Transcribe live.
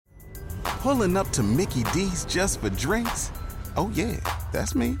Pulling up to Mickey D's just for drinks? Oh yeah,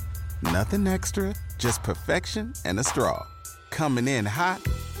 that's me. Nothing extra, just perfection and a straw. Coming in hot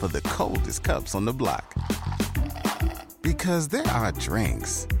for the coldest cups on the block. Because there are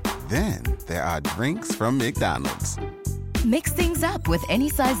drinks. Then there are drinks from McDonald's. Mix things up with any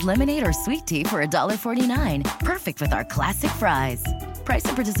size lemonade or sweet tea for $1.49. Perfect with our classic fries. Price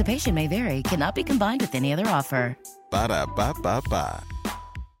and participation may vary. Cannot be combined with any other offer. Ba-da-ba-ba-ba.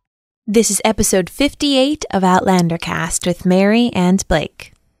 This is episode 58 of Outlander Cast with Mary and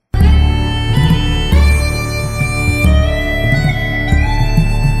Blake.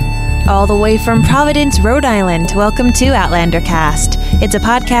 All the way from Providence, Rhode Island, welcome to Outlander Cast. It's a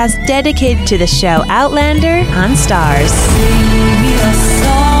podcast dedicated to the show Outlander on Starz. Sing me a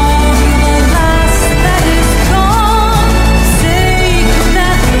song, the last that is gone. Sing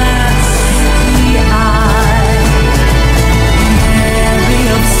that last the eye. Mary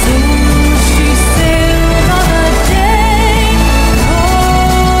of soon she sailed on a day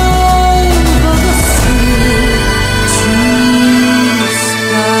over the sea to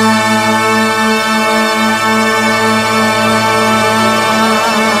sky.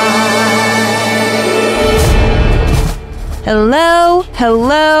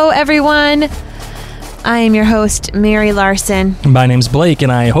 Hello, everyone. I am your host, Mary Larson. My name's Blake,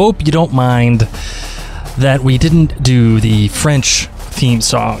 and I hope you don't mind that we didn't do the French theme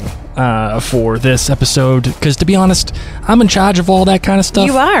song for this episode, because to be honest, I'm in charge of all that kind of stuff.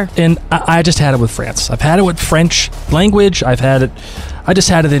 You are. And I just had it with France. I've had it with French language. I just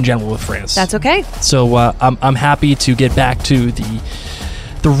had it in general with France. That's okay. So I'm happy to get back to the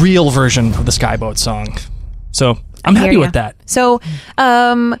real version of the Skyboat song. So I'm happy with that. So,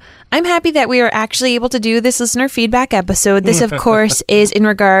 I'm happy that we are actually able to do this listener feedback episode. This, of course, is in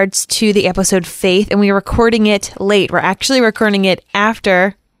regards to the episode Faith, and we are recording it late. We're actually recording it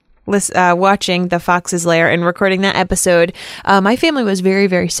after watching The Fox's Lair and recording that episode. My family was very,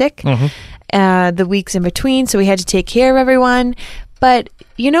 very sick the weeks in between, so we had to take care of everyone. But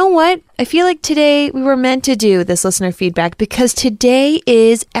you know what? I feel like today we were meant to do this listener feedback because today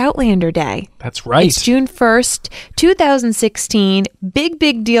is Outlander Day. That's right. It's June 1st, 2016.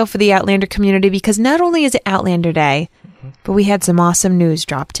 Big deal for the Outlander community because not only is it Outlander Day, but we had some awesome news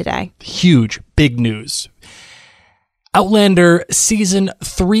drop today. Huge, big news. Outlander Season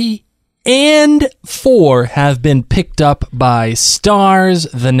 3 and 4 have been picked up by Starz,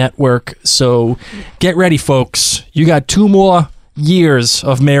 the network. So get ready, folks. You got 2 more years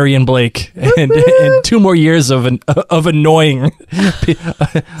of Mary and Blake and 2 more years of annoying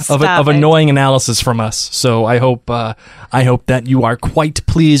annoying analysis from us. So I hope that you are quite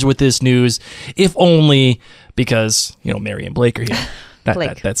pleased with this news, if only because Mary and Blake are here.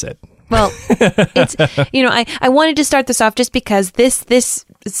 That's it. Well, it's I wanted to start this off just because this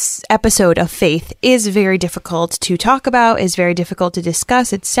episode of Faith is very difficult to talk about, is very difficult to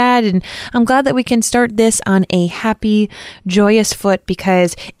discuss. It's sad, and I'm glad that we can start this on a happy, joyous foot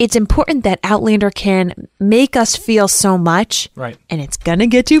because it's important that Outlander can make us feel so much. Right. And it's going to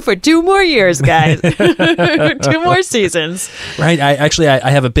get you for 2 more years, guys. 2 more seasons. Right. I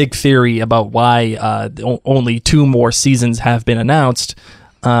have a big theory about why only 2 more seasons have been announced.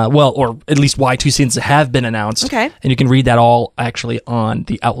 Or at least why 2 seasons have been announced. Okay. And you can read that all actually on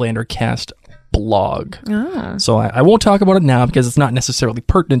the Outlander Cast blog. Ah. So I won't talk about it now because it's not necessarily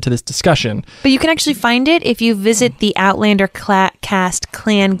pertinent to this discussion. But you can actually find it if you visit the Outlander Cast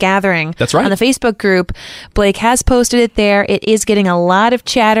Clan Gathering. That's right. On the Facebook group. Blake has posted it there. It is getting a lot of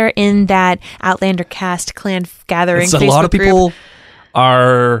chatter in that Outlander Cast Clan Gathering Facebook group.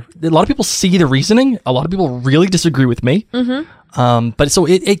 A lot of people see the reasoning. A lot of people really disagree with me. Mm-hmm. But so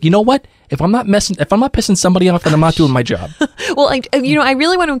you know what? If I'm not pissing somebody off, then I'm not doing my job. Well, I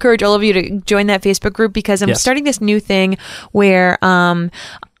really want to encourage all of you to join that Facebook group because I'm starting this new thing where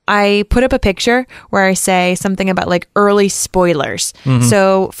I put up a picture where I say something about like early spoilers. Mm-hmm.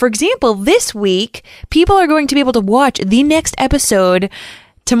 So, for example, this week, people are going to be able to watch the next episode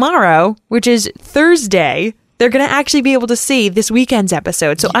tomorrow, which is Thursday. They're going to actually be able to see this weekend's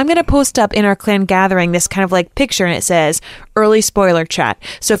episode. So I'm going to post up in our clan gathering this kind of like picture and it says early spoiler chat.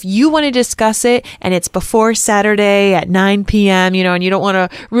 So if you want to discuss it and it's before Saturday at 9 p.m., and you don't want to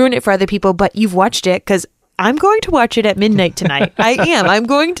ruin it for other people, but you've watched it because I'm going to watch it at midnight tonight. I am. I'm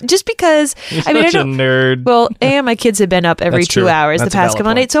going to, just because. You're such a nerd. Well, and my kids have been up every 2 hours the past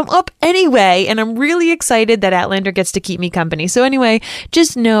couple of nights, so I'm up anyway, and I'm really excited that Outlander gets to keep me company. So anyway,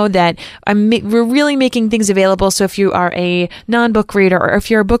 just know that we're really making things available. So if you are a non-book reader, or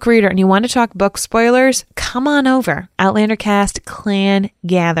if you're a book reader and you want to talk book spoilers, come on over. Outlander Cast Clan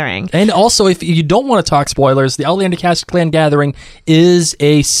Gathering. And also, if you don't want to talk spoilers, the Outlander Cast Clan Gathering is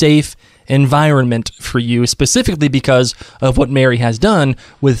a safe environment for you, specifically because of what Mary has done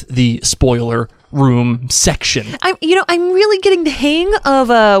with the spoiler room section. I'm really getting the hang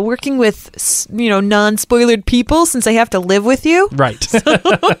of working with, non-spoilered people since I have to live with you. Right.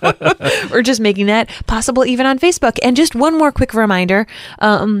 Or just making that possible even on Facebook. And just one more quick reminder,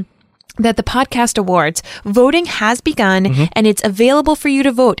 that the Podcast Awards voting has begun, and it's available for you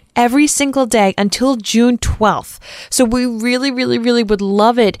to vote every single day until June 12th. So we really, really, really would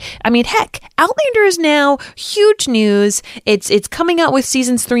love it. I mean, heck, Outlander is now huge news. It's coming out with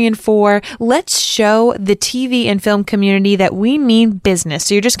seasons 3 and 4. Let's show the TV and film community that we mean business.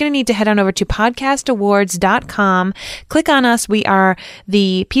 So you're just going to need to head on over to podcastawards.com. Click on us. We are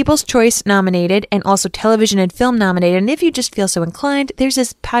the People's Choice nominated and also television and film nominated. And if you just feel so inclined, there's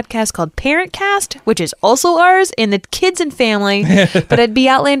this podcast called Parent Cast, which is also ours in the kids and family, but it'd be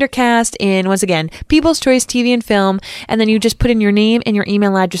Outlander Cast in, once again, People's Choice TV and Film, and then you just put in your name and your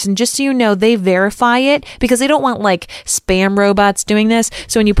email address, and just so you know, they verify it because they don't want like spam robots doing this.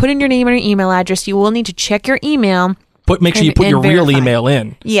 So when you put in your name and your email address, you will need to check your email. Make sure you put your real email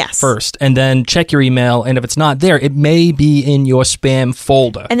in first, and then check your email, and if it's not there, it may be in your spam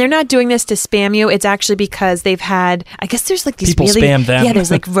folder. And they're not doing this to spam you. It's actually because they've had, I guess there's like these people really, spam them. Yeah,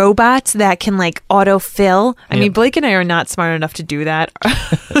 there's like robots that can like autofill. I mean, Blake and I are not smart enough to do that.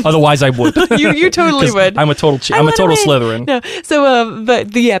 Otherwise, I would. you totally would. I'm a total Slytherin. No,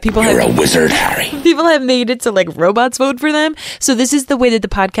 so people You're a wizard, Harry. People have made it so like robots vote for them. So this is the way that the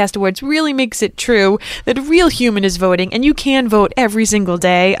Podcast Awards really makes it true that a real human is voting, and you can vote every single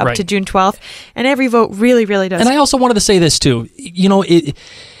day up to June 12th, and every vote really, really does. And I also wanted to say this too.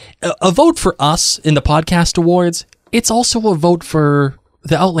 A vote for us in the Podcast Awards, it's also a vote for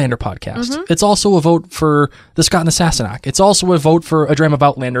the Outlander podcast. It's also a vote for the Scott and the Sassenach. It's also a vote for A Dream of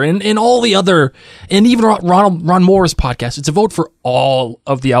Outlander and all the other, and even Ron Moore's podcast. It's a vote for all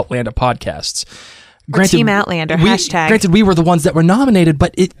of the Outlander podcasts. Granted, Team Outlander, hashtag. Granted, we were the ones that were nominated,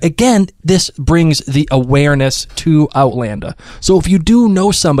 but this brings the awareness to Outlander. So if you do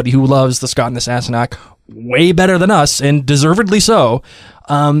know somebody who loves the Scott and the Sassenach way better than us, and deservedly so,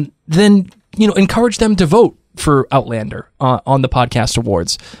 then encourage them to vote for Outlander on the Podcast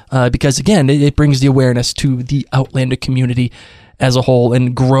Awards, because again, it brings the awareness to the Outlander community as a whole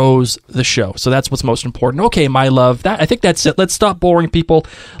and grows the show. So that's what's most important. Okay, my love, I think that's it. Let's stop boring people.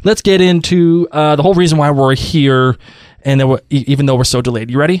 Let's get into the whole reason why we're here, and even though we're so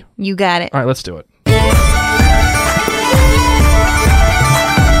delayed. You ready? You got it. All right, let's do it.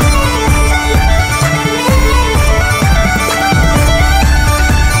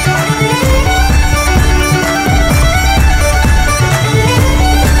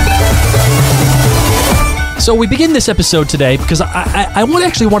 So we begin this episode today because I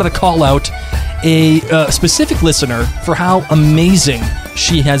actually wanted to call out a specific listener for how amazing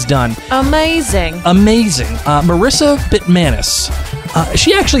she has done. Amazing. Marissa Bitmanis.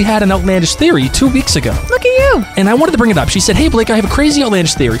 She actually had an outlandish theory 2 weeks ago. Look at you. And I wanted to bring it up. She said, "Hey, Blake, I have a crazy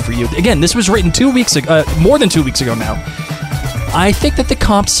outlandish theory for you." Again, this was written 2 weeks ago, more than 2 weeks ago now. I think that the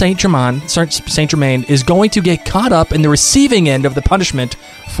Comte Saint-Germain is going to get caught up in the receiving end of the punishment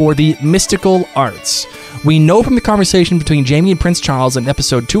for the mystical arts. We know from the conversation between Jaime and Prince Charles in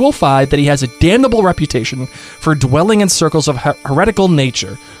episode 205 that he has a damnable reputation for dwelling in circles of heretical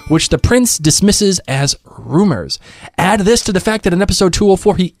nature, which the prince dismisses as rumors. Add this to the fact that in episode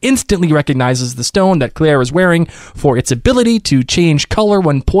 204 he instantly recognizes the stone that Claire is wearing for its ability to change color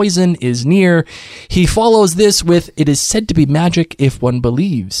when poison is near. He follows this with, "It is said to be magic if one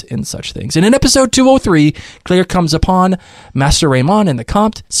believes in such things." And in episode 203, Claire comes upon Master Raymond and the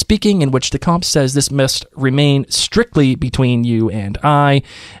Comte speaking, in which the Comte says this must remain strictly between you and I.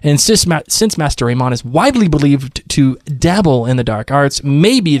 And since Master Raymond is widely believed to dabble in the dark arts,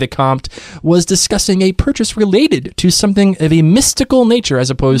 maybe the Comte was discussing a purchase related to something of a mystical nature as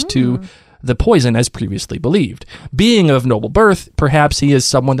opposed to the poison as previously believed. Being of noble birth, perhaps he is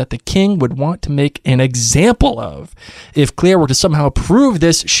someone that the king would want to make an example of. If Claire were to somehow prove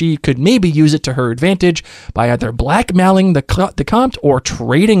this, she could maybe use it to her advantage by either blackmailing the Comte or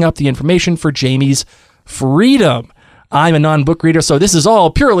trading up the information for Jaime's freedom. I'm a non-book reader, so this is all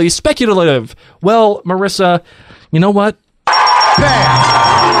purely speculative. Well, Marissa, you know what? Bam!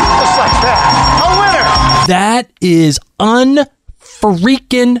 Just like that. A winner! That is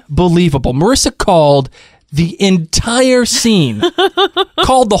unfreaking believable. Marissa called the entire scene,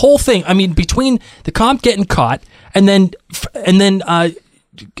 called the whole thing. I mean, between the Comte getting caught and then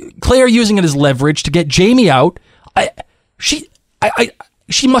Claire using it as leverage to get Jaime out.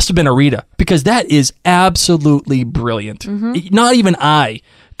 She must have been a Rita, because that is absolutely brilliant. Not even I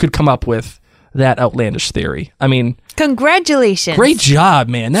could come up with that outlandish theory. I mean, congratulations. Great job,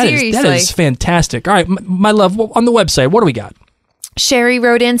 man. That is fantastic. All right, my love, on the website, what do we got? Sherry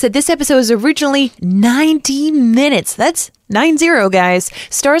wrote in, said this episode was originally 90 minutes. That's 90, guys.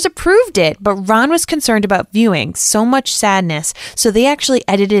 Stars approved it, but Ron was concerned about viewing so much sadness, so they actually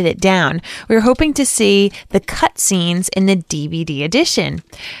edited it down. We were hoping to see the cut scenes in the DVD edition.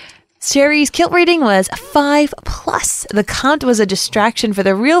 Sherry's kilt rating was 5+. The Count was a distraction for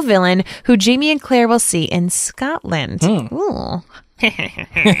the real villain, who Jamie and Claire will see in Scotland. Ooh.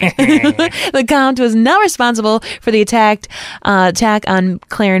 The Count was not responsible for the attack on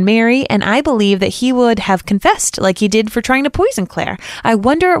Claire and Mary, and I believe that he would have confessed like he did for trying to poison Claire. I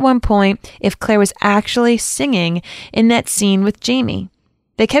wonder at one point if Claire was actually singing in that scene with Jamie.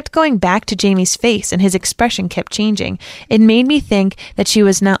 They kept going back to Jamie's face, and his expression kept changing. It made me think that she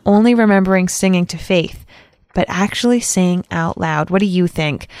was not only remembering singing to Faith, but actually saying out loud. What do you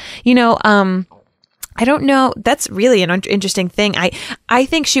think? I don't know. That's really an interesting thing. I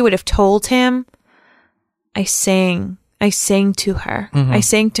think she would have told him, I sang to her. Mm-hmm. I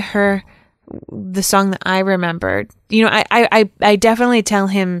sang to her the song that I remembered. I definitely tell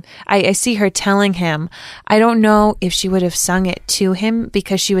him, I see her telling him. I don't know if she would have sung it to him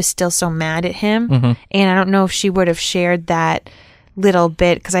because she was still so mad at him. Mm-hmm. And I don't know if she would have shared that little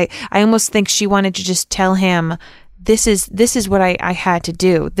bit, because I almost think she wanted to just tell him, this is what I had to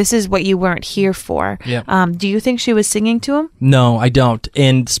do. This is what you weren't here for. Yep. Do you think she was singing to him? No, I don't.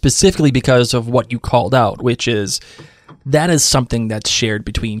 And specifically because of what you called out, which is that is something that's shared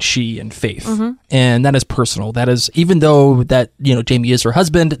between she and Faith. Mm-hmm. And that is personal. That is, even though that, Jamie is her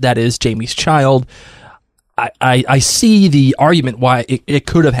husband, that is Jamie's child. I see the argument why it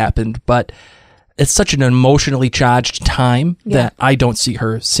could have happened, but it's such an emotionally charged time that I don't see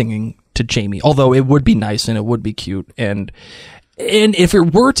her singing to Jamie, although it would be nice and it would be cute. And if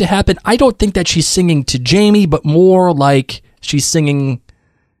it were to happen, I don't think that she's singing to Jamie, but more like she's singing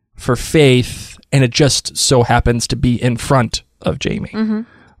for Faith, and it just so happens to be in front of Jamie.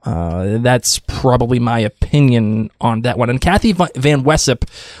 Mm-hmm. That's probably my opinion on that one. And Kathy Van Wessep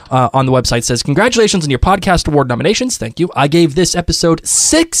on the website says, congratulations on your podcast award nominations. Thank you. I gave this episode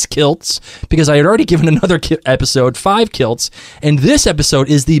 6 kilts because I had already given another episode 5 kilts. And this episode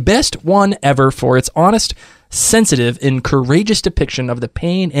is the best one ever for its honest, sensitive, and courageous depiction of the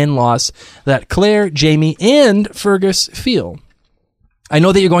pain and loss that Claire, Jamie, and Fergus feel. I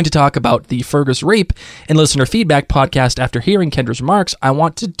know that you're going to talk about the Fergus rape in listener feedback podcast. After hearing Kendra's remarks, I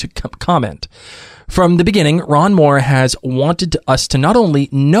wanted to comment. From the beginning, Ron Moore has wanted us to not only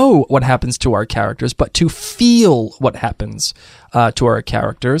know what happens to our characters, but to feel what happens to our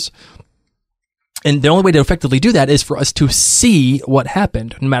characters. And the only way to effectively do that is for us to see what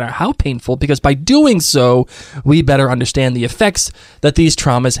happened, no matter how painful, because by doing so, we better understand the effects that these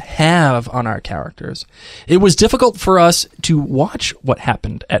traumas have on our characters. It was difficult for us to watch what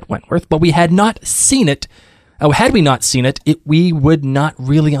happened at Wentworth, but we had not seen it. Had we not seen it, we would not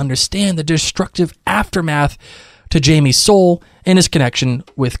really understand the destructive aftermath to Jamie's soul and his connection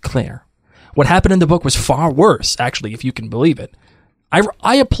with Claire. What happened in the book was far worse, actually, if you can believe it.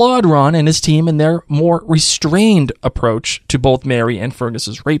 I applaud Ron and his team in their more restrained approach to both Mary and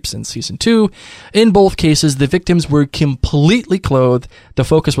Fergus's rapes in Season 2. In both cases, the victims were completely clothed. The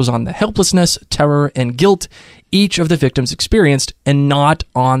focus was on the helplessness, terror, and guilt each of the victims experienced, and not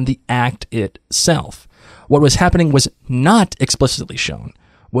on the act itself. What was happening was not explicitly shown.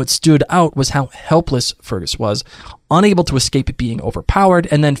 What stood out was how helpless Fergus was, unable to escape being overpowered,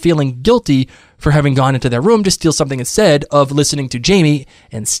 and then feeling guilty for having gone into their room to steal something instead of listening to Jamie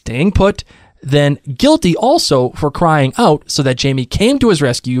and staying put, then guilty also for crying out so that Jamie came to his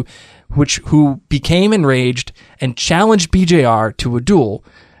rescue, who became enraged and challenged BJR to a duel,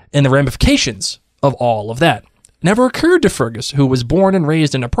 and the ramifications of all of that. Never occurred to Fergus, who was born and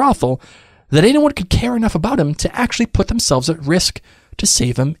raised in a brothel, that anyone could care enough about him to actually put themselves at risk to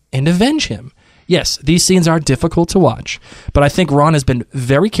save him and avenge him. Yes, these scenes are difficult to watch, but I think Ron has been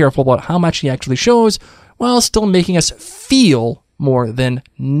very careful about how much he actually shows while still making us feel more than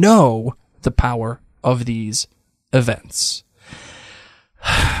know the power of these events.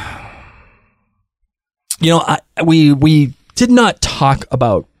 We did not talk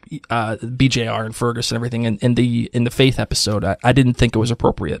about BJR and Fergus and everything in the Faith episode. I didn't think it was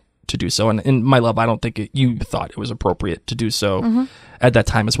appropriate to do so, and in my love, I don't think you thought it was appropriate to do so at that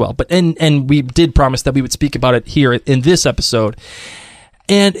time as well. But and we did promise that we would speak about it here in this episode.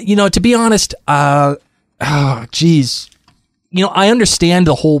 And to be honest, I understand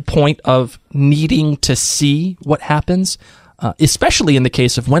the whole point of needing to see what happens, especially in the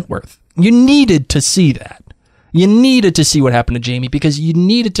case of Wentworth. You needed to see that. You needed to see what happened to Jamie because you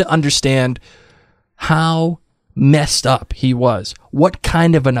needed to understand how messed up he was. What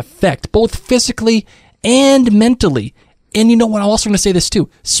kind of an effect, both physically and mentally. And you know what? I'm also going to say this too,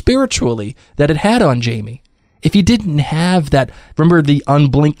 spiritually, that it had on Jamie. If you didn't have that, remember the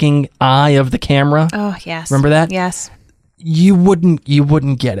unblinking eye of the camera? Oh, yes. Remember that? Yes. You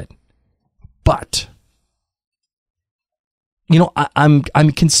wouldn't get it. But you know,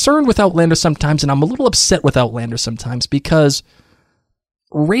 I'm concerned with Outlander sometimes, and I'm a little upset with Outlander sometimes because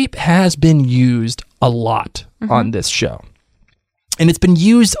rape has been used a lot on this show. And it's been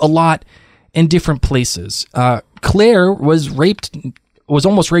used a lot in different places. Claire was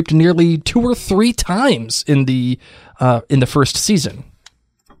almost raped nearly 2 or 3 times in the first season.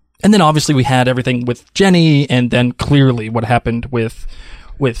 And then obviously we had everything with Jenny, and then clearly what happened with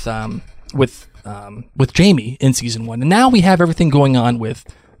Jamie in season 1. And now we have everything going on with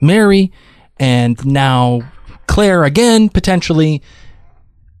Mary, and now Claire again, potentially.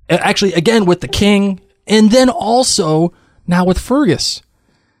 Actually, again with the King, and then also now with Fergus.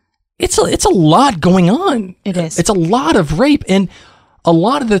 It's a lot going on. It is. It's a lot of rape, and a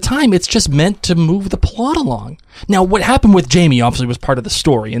lot of the time it's just meant to move the plot along. Now, what happened with Jamie obviously was part of the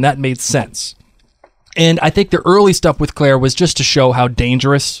story, and that made sense. And I think the early stuff with Claire was just to show how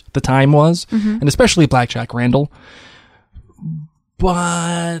dangerous the time was, and especially Blackjack Randall.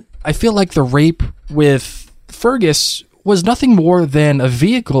 But I feel like the rape with Fergus was nothing more than a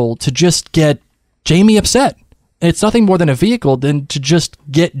vehicle to just get Jamie upset. It's nothing more than a vehicle than to just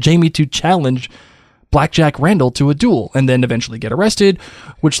get Jamie to challenge Blackjack Randall to a duel and then eventually get arrested,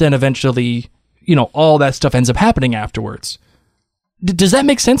 which then eventually, you know, all that stuff ends up happening afterwards. Does that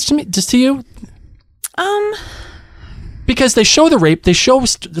make sense to me? Just to you? Because they show the rape, they show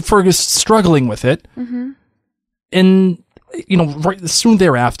Fergus struggling with it, and you know, right soon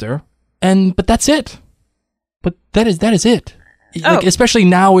thereafter, but that's it. But that is it. Like, especially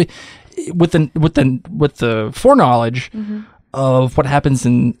now with the foreknowledge of what happens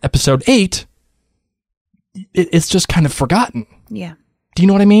in episode 8, it's just kind of forgotten. Yeah. Do you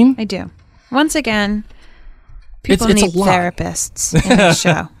know what I mean? I do. Once again, people It's a need lot. therapists in this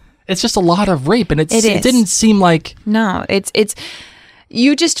show. It's just a lot of rape, and it is. didn't seem like... No, it's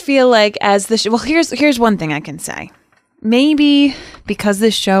you just feel like as the well, here's one thing I can say. Maybe because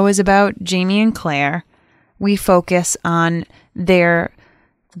this show is about Jamie and Claire, we focus on their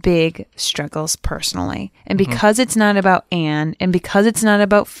big struggles personally. And because it's not about Anne, and because it's not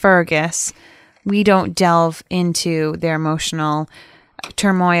about Fergus, we don't delve into their emotional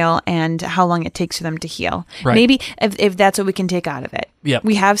turmoil and how long it takes for them to heal. Right. Maybe if that's what we can take out of it. Yep.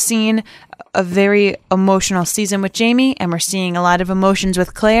 We have seen a very emotional season with Jamie, and we're seeing a lot of emotions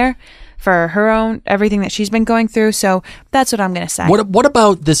with Claire for her own, everything that she's been going through. So that's what I'm going to say. What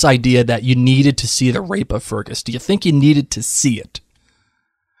about this idea that you needed to see the rape of Fergus? Do you think you needed to see it?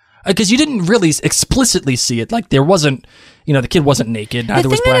 Because you didn't really explicitly see it. Like, there wasn't, you know, the kid wasn't naked. Neither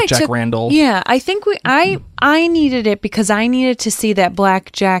was Blackjack Randall. Yeah, I think I needed it because I needed to see that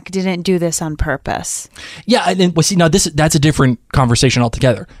Blackjack didn't do this on purpose. Yeah, and well, see, now that's a different conversation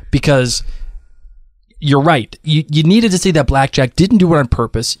altogether, because you're right. You needed to see that Blackjack didn't do it on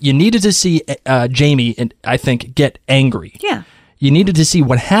purpose. You needed to see Jamie, and I think, get angry. Yeah. You needed to see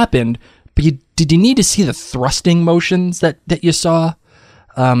what happened, but did you need to see the thrusting motions that you saw?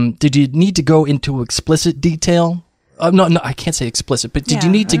 Did you need to go into explicit detail? No, I can't say explicit, but did you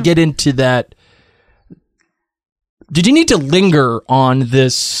need to get into that? Did you need to linger on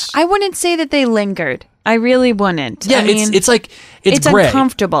this? I wouldn't say that they lingered. I really wouldn't. Yeah, I mean, it's like, it's gray.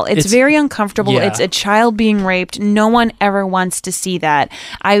 Uncomfortable. It's very uncomfortable. Yeah. It's a child being raped. No one ever wants to see that.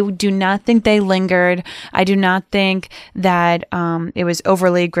 I do not think they lingered. I do not think that it was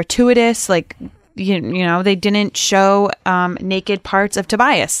overly gratuitous. Like, you know, they didn't show naked parts of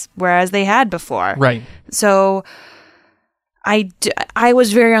Tobias, whereas they had before. Right. So I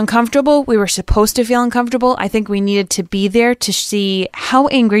was very uncomfortable. We were supposed to feel uncomfortable. I think we needed to be there to see how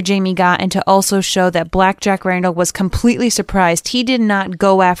angry Jamie got, and to also show that Blackjack Randall was completely surprised. He did not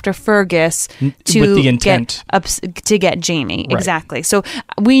go after Fergus with the intent to get Jamie. Right. Exactly. So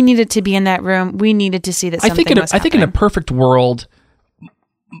we needed to be in that room. We needed to see that something was happening. I think in a perfect world,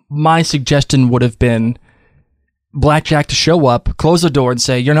 my suggestion would have been Blackjack to show up, close the door, and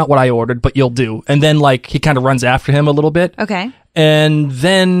say, "You're not what I ordered, but you'll do." And then, like, he kind of runs after him a little bit. Okay. And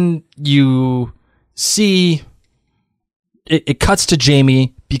then you see it cuts to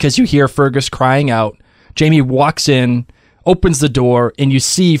Jamie because you hear Fergus crying out. Jamie walks in, opens the door, and you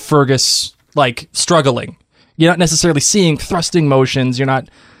see Fergus, like, struggling. You're not necessarily seeing thrusting motions. You're not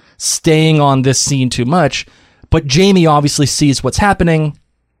staying on this scene too much. But Jamie obviously sees what's happening,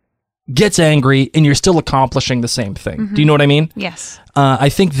 gets angry, and you're still accomplishing the same thing. Do you know what I mean? Yes. I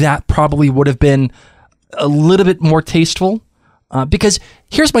think that probably would have been a little bit more tasteful, because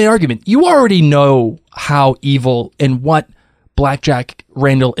here's my argument. You already know how evil and what Blackjack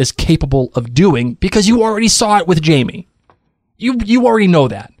Randall is capable of doing because you already saw it with Jamie. You already know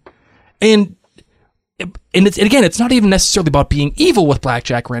that. And it's not even necessarily about being evil with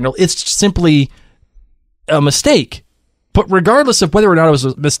Blackjack Randall. It's simply a mistake. But regardless of whether or not it was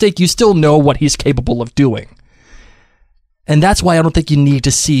a mistake, you still know what he's capable of doing. And that's why I don't think you need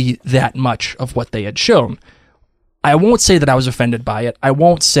to see that much of what they had shown. I won't say that I was offended by it. I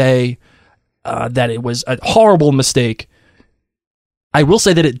won't say that it was a horrible mistake. I will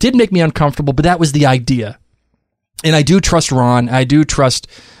say that it did make me uncomfortable, but that was the idea. And I do trust Ron. I do trust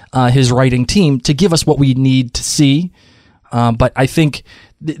his writing team to give us what we need to see. But I think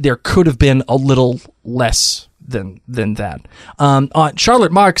there could have been a little less than that.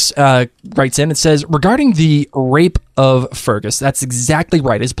 Charlotte Marks writes in and says, regarding the rape of Fergus, that's exactly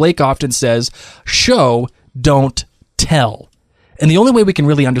right. As Blake often says, show, don't tell. And the only way we can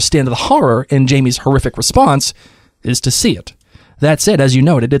really understand the horror in Jamie's horrific response is to see it. That said, as you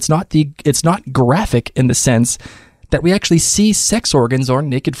noted, it's not graphic in the sense that we actually see sex organs or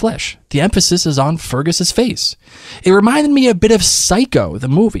naked flesh. The emphasis is on Fergus's face. It reminded me a bit of Psycho, the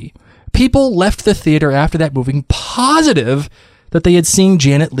movie. People left the theater after that movie positive that they had seen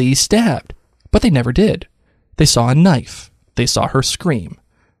Janet Leigh stabbed, but they never did. They saw a knife. They saw her scream.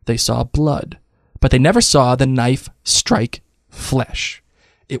 They saw blood, but they never saw the knife strike flesh.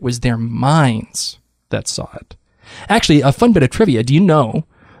 It was their minds that saw it. Actually, a fun bit of trivia. Do you know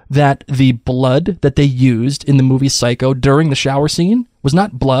that the blood that they used in the movie Psycho during the shower scene was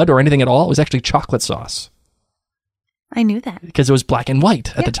not blood or anything at all? It was actually chocolate sauce. I knew that. Because it was black and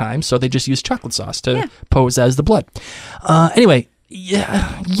white at the time, so they just used chocolate sauce to pose as the blood. Anyway,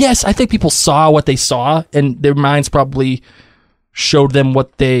 yes, I think people saw what they saw, and their minds probably showed them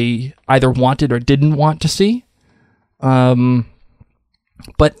what they either wanted or didn't want to see.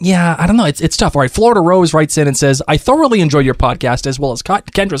 But yeah, I don't know. It's tough. All right, Florida Rose writes in and says, I thoroughly enjoyed your podcast as well as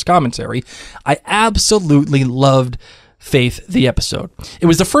Kendra's commentary. I absolutely loved Faith, the episode. It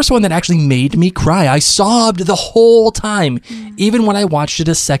was the first one that actually made me cry. I sobbed the whole time, even when I watched it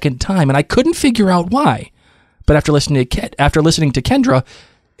a second time, and I couldn't figure out why. But after listening to Kendra,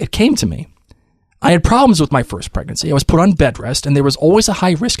 it came to me. I had problems with my first pregnancy. I was put on bed rest, and there was always a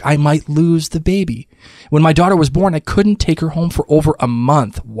high risk I might lose the baby. When my daughter was born, I couldn't take her home for over a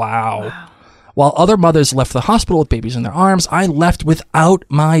month. Wow. While other mothers left the hospital with babies in their arms, I left without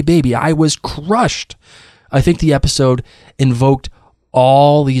my baby. I was crushed. I think the episode invoked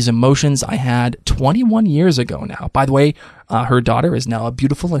all these emotions I had 21 years ago now. By the way, her daughter is now a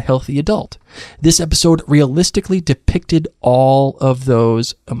beautiful and healthy adult. This episode realistically depicted all of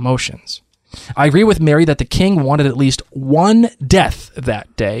those emotions. I agree with Mary that the king wanted at least one death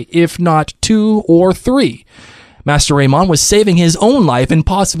that day, if not 2 or 3. Master Raymond was saving his own life and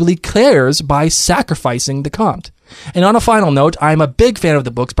possibly Claire's by sacrificing the Comte. And on a final note, I'm a big fan of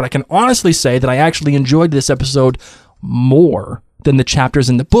the books, but I can honestly say that I actually enjoyed this episode more than the chapters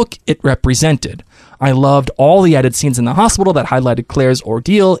in the book it represented. I loved all the added scenes in the hospital that highlighted Claire's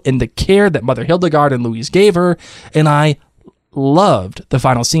ordeal and the care that Mother Hildegard and Louise gave her, and I loved the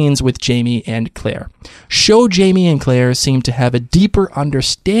final scenes with Jamie and Claire. Show Jamie and Claire seemed to have a deeper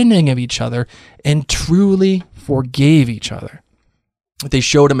understanding of each other and truly forgave each other. They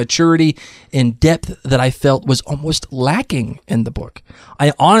showed a maturity and depth that I felt was almost lacking in the book.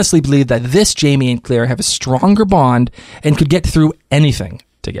 I honestly believe that this Jamie and Claire have a stronger bond and could get through anything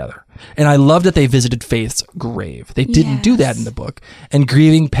together. And I love that they visited Faith's grave. They didn't do that in the book, and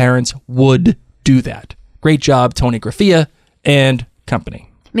grieving parents would do that. Great job, Tony Graffia and company.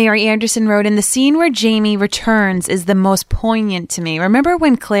 Mary Anderson wrote, in the scene where Jamie returns is the most poignant to me. Remember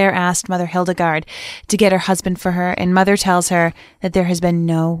when Claire asked Mother Hildegard to get her husband for her, and Mother tells her that there has been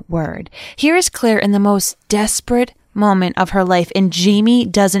no word. Here is Claire in the most desperate moment of her life, and Jamie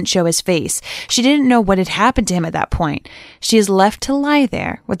doesn't show his face. She didn't know what had happened to him at that point. She is left to lie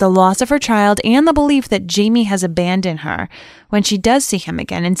there with the loss of her child and the belief that Jamie has abandoned her. When she does see him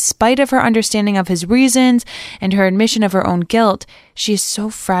again, in spite of her understanding of his reasons and her admission of her own guilt, she is so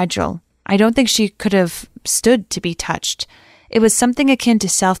fragile. I don't think she could have stood to be touched. It was something akin to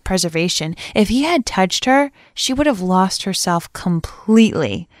self-preservation. If he had touched her, she would have lost herself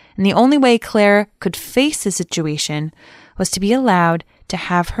completely. And the only way Claire could face the situation was to be allowed to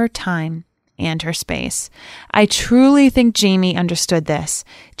have her time and her space. I truly think Jamie understood this.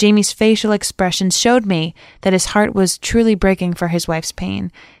 Jamie's facial expressions showed me that his heart was truly breaking for his wife's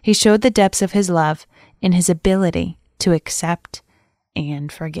pain. He showed the depths of his love in his ability to accept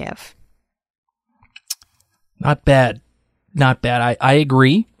and forgive. Not bad. Not bad. I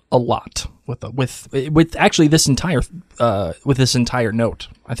agree a lot with actually this entire note.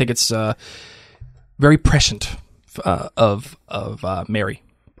 I think it's very prescient of Mary,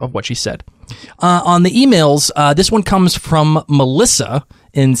 of what she said. On the emails, this one comes from Melissa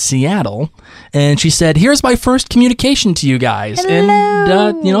in Seattle, and she said, "Here's my first communication to you guys."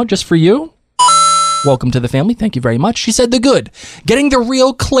 Hello. And just for you, welcome to the family. Thank you very much. She said the good. Getting the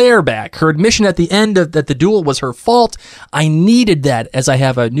real Claire back. Her admission at the end that the duel was her fault. I needed that as I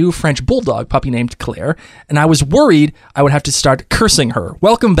have a new French bulldog puppy named Claire, and I was worried I would have to start cursing her.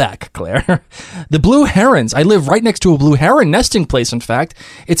 Welcome back, Claire. The blue herons. I live right next to a blue heron nesting place, in fact.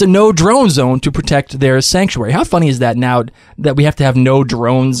 It's a no drone zone to protect their sanctuary. How funny is that now that we have to have no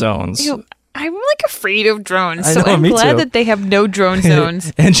drone zones? I'm like afraid of drones, I so know, I'm me glad too. that they have no drone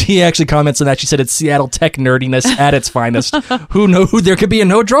zones. And she actually comments on that. She said it's Seattle tech nerdiness at its finest. Who there could be a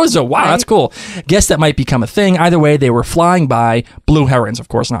no drone zone? Wow, that's cool. Guess that might become a thing. Either way, they were flying by blue herons, of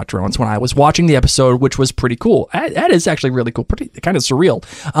course, not drones, when I was watching the episode, which was pretty cool. That is actually really cool, pretty kind of surreal.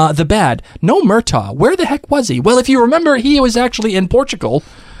 The bad, no Murtaugh. Where the heck was he? Well, if you remember, he was actually in Portugal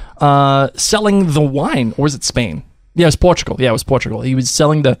selling the wine. Or was it Spain? Yeah, it was Portugal. Yeah, it was Portugal. He was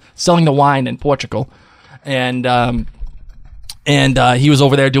selling the wine in Portugal, and he was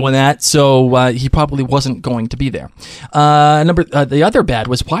over there doing that. So he probably wasn't going to be there. The other bad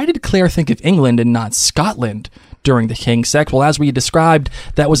was, why did Claire think of England and not Scotland during the King's sex? Well, as we described,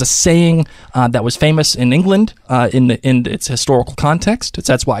 that was a saying that was famous in England in its historical context.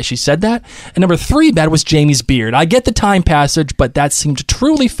 That's why she said that. And number 3 bad was Jamie's beard. I get the time passage, but that seemed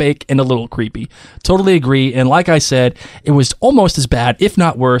truly fake and a little creepy. Totally agree. And like I said, it was almost as bad, if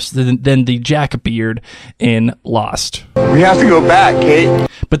not worse, than the Jack beard in Lost. We have to go back, Kate.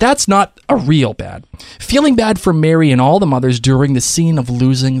 But that's not a real bad. Feeling bad for Mary and all the mothers during the scene of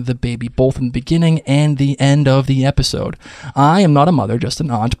losing the baby, both in the beginning and the end of the episode. I am not a mother, just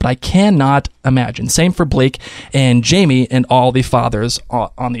an aunt, but I cannot imagine. Same for Blake and Jamie and all the fathers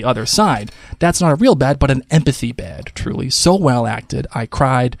on the other side. That's not a real bad, but an empathy bad, truly. So well acted. I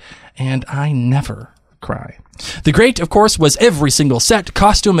cried, and I never cry. The great, of course, was every single set,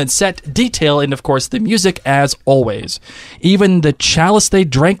 costume and set detail, and of course the music as always. Even the chalice they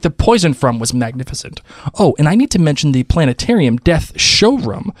drank the poison from was magnificent. Oh, and I need to mention the planetarium death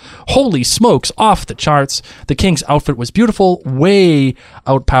showroom. Holy smokes, off the charts. The king's outfit was beautiful, way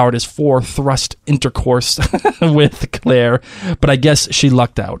outpowered his 4-thrust intercourse with Claire, but I guess she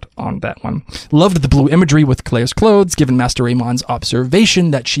lucked out on that one. Loved the blue imagery with Claire's clothes, given Master Raymond's observation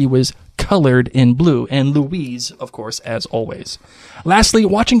that she was colored in blue, and Louise, of course, as always. Lastly,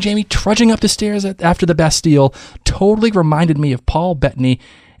 watching Jamie trudging up the stairs after the Bastille totally reminded me of Paul Bettany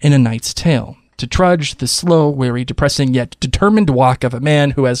in A Knight's Tale. To trudge the slow, weary, depressing, yet determined walk of a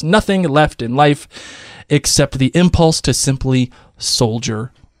man who has nothing left in life except the impulse to simply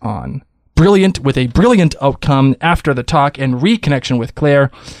soldier on. Brilliant, with a brilliant outcome after the talk and reconnection with Claire.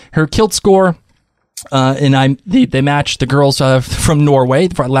 Her kilt score, they matched the girls from Norway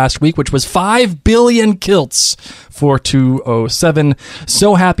for last week, which was 5 billion kilts for 207.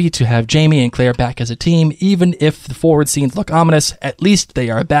 So happy to have Jamie and Claire back as a team. Even if the forward scenes look ominous, at least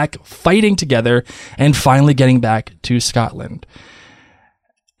they are back fighting together and finally getting back to Scotland.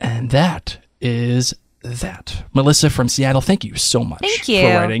 And that is that. Melissa from Seattle, thank you so much for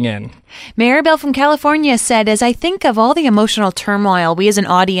writing in. Maribel from California said, as I think of all the emotional turmoil we as an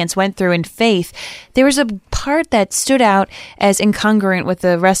audience went through in Faith, there was a part that stood out as incongruent with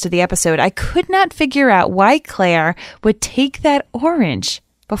the rest of the episode. I could not figure out why Claire would take that orange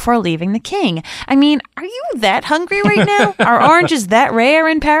before leaving the king. I mean, are you that hungry right now? Are oranges that rare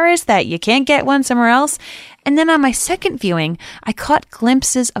in Paris that you can't get one somewhere else? And then on my second viewing, I caught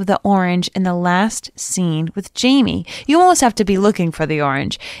glimpses of the orange in the last scene with Jamie. You almost have to be looking for the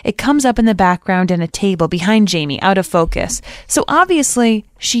orange. It comes up in the background in a table behind Jamie, out of focus. So obviously,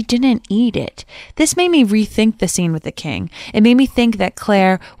 she didn't eat it. This made me rethink the scene with the king. It made me think that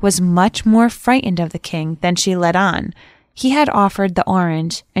Claire was much more frightened of the king than she let on. He had offered the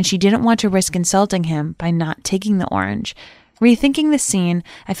orange, and she didn't want to risk insulting him by not taking the orange. Rethinking the scene,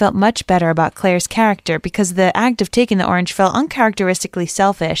 I felt much better about Claire's character because the act of taking the orange felt uncharacteristically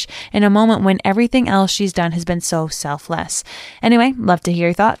selfish in a moment when everything else she's done has been so selfless. Anyway, love to hear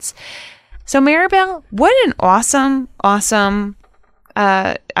your thoughts. So Maribel, what an awesome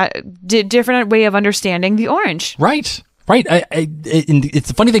different way of understanding the orange. Right. It's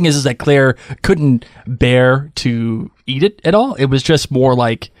the funny thing is that Claire couldn't bear to eat it at all. It was just more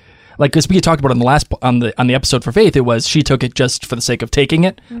like because we had talked about it on the episode for Faith, it was she took it just for the sake of taking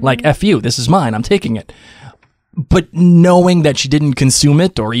it. Mm-hmm. Like, F you, this is mine, I'm taking it. But knowing that she didn't consume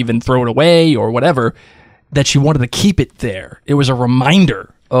it or even throw it away or whatever, that she wanted to keep it there. It was a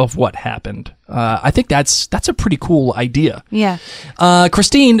reminder of what happened. I think that's a pretty cool idea. Yeah.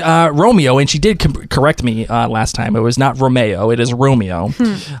 Christine, Romeo, and she did correct me last time. It was not Romeo, it is Romeo.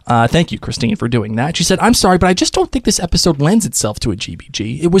 Thank you, Christine, for doing that. She said, I'm sorry, but I just don't think this episode lends itself to a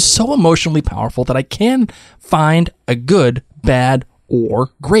GBG. It was so emotionally powerful that I can find a good, bad,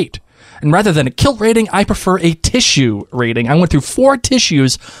 or great. And rather than a kilt rating, I prefer a tissue rating. I went through 4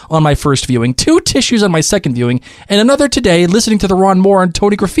 tissues on my first viewing, 2 tissues on my second viewing, and another today listening to the Ron Moore and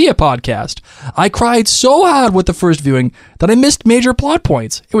Tony Graffia podcast. I cried so hard with the first viewing that I missed major plot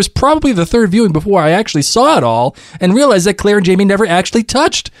points. It was probably the third viewing before I actually saw it all and realized that Claire and Jamie never actually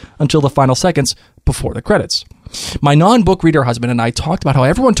touched until the final seconds before the credits. My non-book reader husband and I talked about how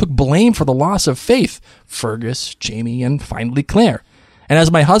everyone took blame for the loss of Faith. Fergus, Jamie, and finally Claire. And as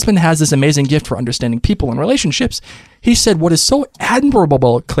my husband has this amazing gift for understanding people and relationships, he said what is so admirable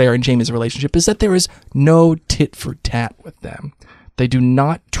about Claire and Jamie's relationship is that there is no tit for tat with them. They do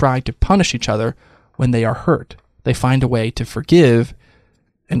not try to punish each other when they are hurt. They find a way to forgive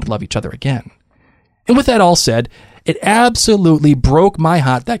and love each other again. And with that all said, it absolutely broke my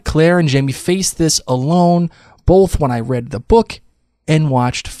heart that Claire and Jamie faced this alone, both when I read the book and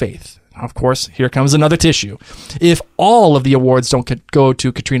watched Faith. Of course, here comes another tissue. If all of the awards don't go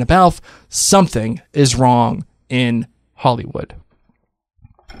to Katrina Balfe, something is wrong in Hollywood.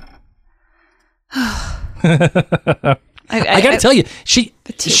 I got to tell you, she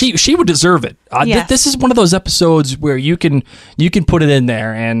would deserve it. Yes. This is one of those episodes where you can put it in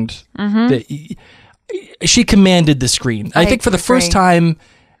there, and she commanded the screen. I think for the first time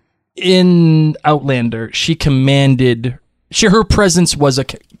in Outlander, her presence was a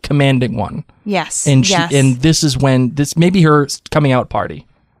commanding one. Yes. And this is when this may be her coming out party.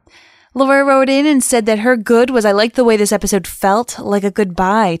 Laura wrote in and said that her good was, I liked the way this episode felt like a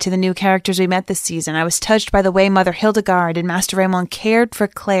goodbye to the new characters we met this season. I was touched by the way Mother Hildegard and Master Raymond cared for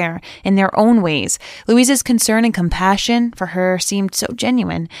Claire in their own ways. Louise's concern and compassion for her seemed so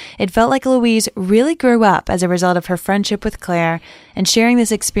genuine. It felt like Louise really grew up as a result of her friendship with Claire and sharing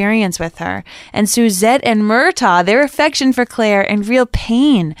this experience with her. And Suzette and Murtaugh, their affection for Claire and real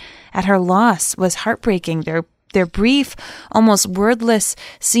pain at her loss was heartbreaking. Their brief, almost wordless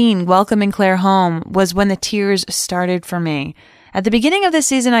scene welcoming Claire home was when the tears started for me. At the beginning of this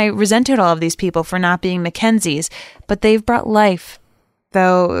season, I resented all of these people for not being Mackenzies, but they've brought life,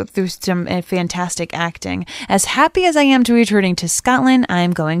 though, through some fantastic acting. As happy as I am to returning to Scotland,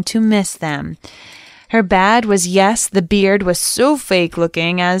 I'm going to miss them. Her bad was, yes, the beard was so fake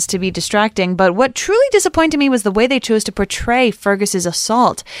looking as to be distracting, but what truly disappointed me was the way they chose to portray Fergus's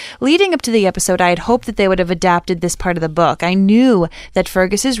assault. Leading up to the episode, I had hoped that they would have adapted this part of the book. I knew that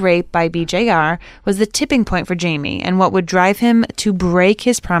Fergus's rape by BJR was the tipping point for Jamie and what would drive him to break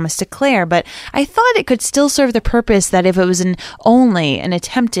his promise to Claire, but I thought it could still serve the purpose that if it was only an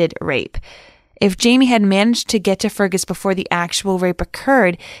attempted rape. If Jamie had managed to get to Fergus before the actual rape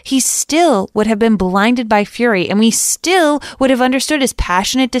occurred, he still would have been blinded by fury, and we still would have understood his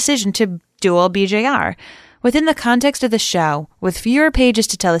passionate decision to duel BJR. Within the context of the show, with fewer pages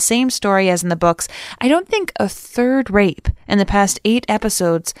to tell the same story as in the books, I don't think a third rape in the past 8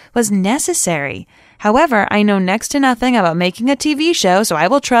 episodes was necessary. However, I know next to nothing about making a TV show, so I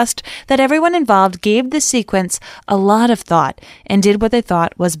will trust that everyone involved gave the sequence a lot of thought and did what they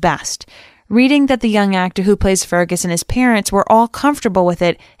thought was best. Reading that the young actor who plays Fergus and his parents were all comfortable with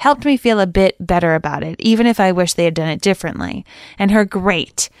it helped me feel a bit better about it, even if I wish they had done it differently. And her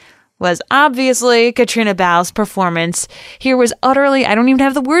great was obviously Katrina Balfe's performance. Here was utterly, I don't even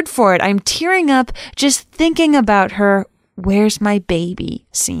have the word for it. I'm tearing up just thinking about her "Where's My Baby"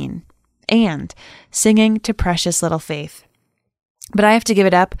 scene and singing to Precious Little Faith. But I have to give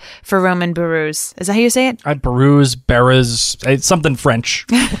it up for Roman Baruz. Is that how you say it? Baruz, it's something French.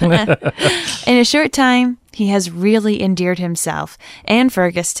 In a short time, he has really endeared himself and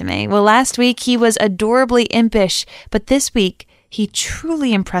Fergus to me. Well, last week he was adorably impish, but this week he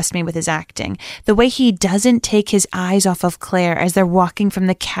truly impressed me with his acting. The way he doesn't take his eyes off of Claire as they're walking from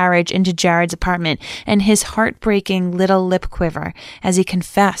the carriage into Jared's apartment, and his heartbreaking little lip quiver as he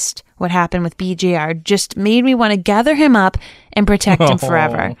confessed what happened with BJR just made me want to gather him up and protect him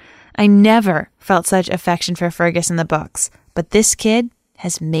forever. I never felt such affection for Fergus in the books, but this kid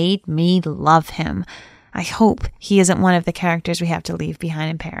has made me love him. I hope he isn't one of the characters we have to leave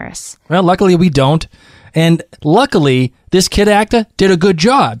behind in Paris. Well, luckily we don't. And luckily, this kid actor did a good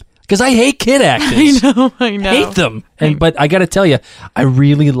job. Because I hate kid actors. I know. Hate them. But I got to tell you, I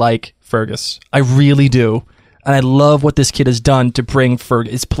really like Fergus. I really do. And I love what this kid has done to bring Ferg.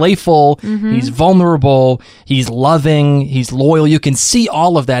 He's playful, he's vulnerable, he's loving, he's loyal. You can see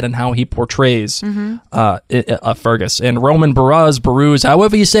all of that in how he portrays Fergus. And Roman Baruz,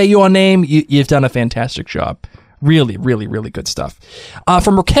 however you say your name, you've done a fantastic job. Really, really, really good stuff.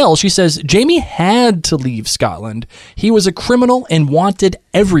 From Raquel, she says, Jamie had to leave Scotland. He was a criminal and wanted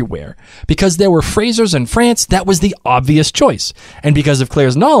everywhere. Because there were Frasers in France, that was the obvious choice. And because of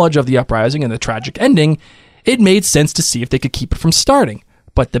Claire's knowledge of the uprising and the tragic ending, it made sense to see if they could keep it from starting.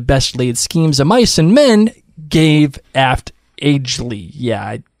 But the best laid schemes of mice and men gave aft agely. Yeah,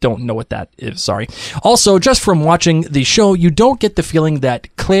 I don't know what that is, sorry. Also, just from watching the show, you don't get the feeling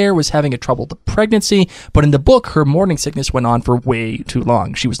that Claire was having a troubled pregnancy, but in the book, her morning sickness went on for way too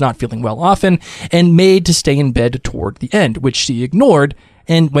long. She was not feeling well often and made to stay in bed toward the end, which she ignored.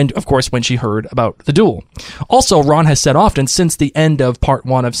 And when she heard about the duel. Also, Ron has said often since the end of part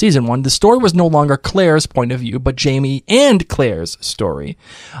 1 of season 1, the story was no longer Claire's point of view, but Jamie and Claire's story.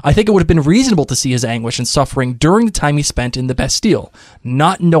 I think it would have been reasonable to see his anguish and suffering during the time he spent in the Bastille,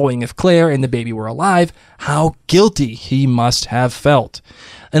 not knowing if Claire and the baby were alive, how guilty he must have felt.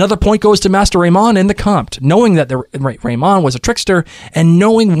 Another point goes to Master Raymond and the Comte, knowing that Raymond was a trickster, and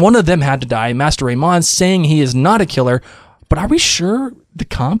knowing one of them had to die. Master Raymond saying he is not a killer. But are we sure the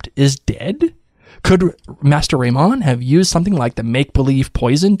Comte is dead? Could Master Raymond have used something like the make-believe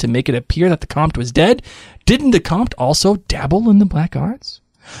poison to make it appear that the Comte was dead? Didn't the Comte also dabble in the black arts?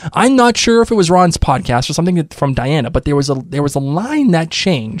 I'm not sure if it was Ron's podcast or something from Diana, but there was a line that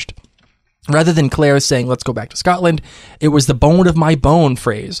changed. Rather than Claire saying, let's go back to Scotland, it was the bone of my bone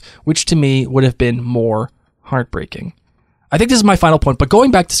phrase, which to me would have been more heartbreaking. I think this is my final point, but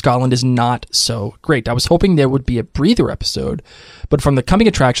going back to Scotland is not so great. I was hoping there would be a breather episode, but from the coming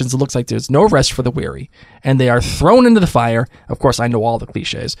attractions, it looks like there's no rest for the weary, and they are thrown into the fire. Of course, I know all the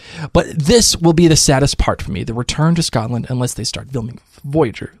cliches, but this will be the saddest part for me, the return to Scotland, unless they start filming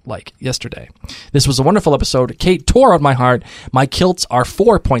Voyager like yesterday. This was a wonderful episode. Kate tore out my heart. My kilts are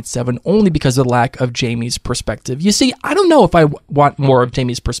 4.7 only because of the lack of Jamie's perspective. You see, I don't know if I want more of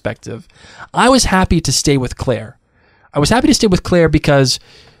Jamie's perspective. I was happy to stay with Claire. Because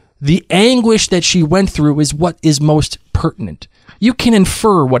the anguish that she went through is what is most pertinent. You can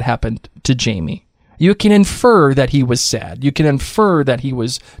infer what happened to Jamie. You can infer that he was sad. You can infer that he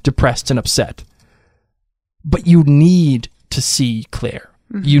was depressed and upset. But you need to see Claire.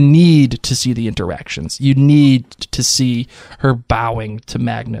 Mm-hmm. You need to see the interactions. You need to see her bowing to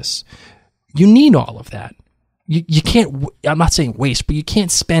Magnus. You need all of that. You can't, I'm not saying waste, but you can't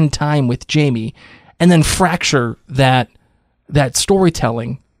spend time with Jamie and then fracture that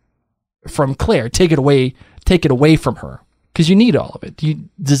storytelling from Claire. Take it away from her, because you need all of it.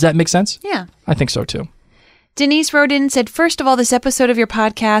 Does that make sense? Yeah. I think so too. Denise wrote in and said, first of all, this episode of your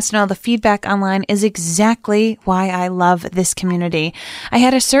podcast and all the feedback online is exactly why I love this community. I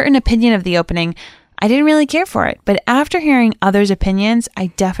had a certain opinion of the opening. I didn't really care for it, but after hearing others' opinions, I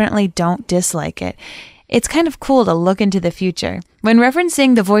definitely don't dislike it. It's kind of cool to look into the future. When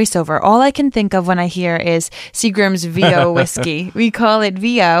referencing the voiceover, all I can think of when I hear is Seagram's VO whiskey. We call it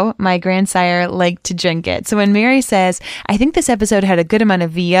VO. My grandsire liked to drink it. So when Mary says, I think this episode had a good amount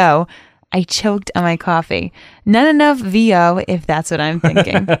of VO, I choked on my coffee. Not enough VO, if that's what I'm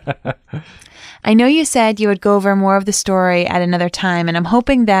thinking. I know you said you would go over more of the story at another time, and I'm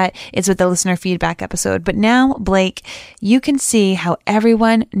hoping that it's with the listener feedback episode. But now, Blake, you can see how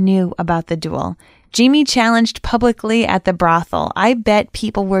everyone knew about the duel. Jamie challenged publicly at the brothel. I bet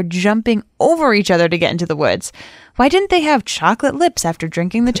people were jumping over each other to get into the woods. Why didn't they have chocolate lips after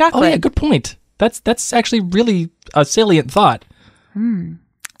drinking the chocolate? Oh yeah, good point. That's actually really a salient thought.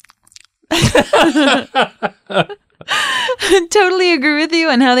 Totally agree with you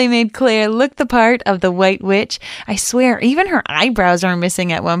on how they made Claire look the part of the White Witch. I swear, even her eyebrows are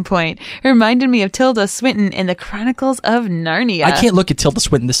missing at one point. It reminded me of Tilda Swinton in the Chronicles of Narnia. I can't look at Tilda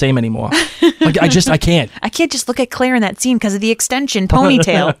Swinton the same anymore. I can't. I can't just look at Claire in that scene because of the extension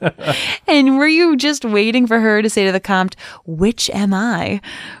ponytail. And were you just waiting for her to say to the Comte, which am I?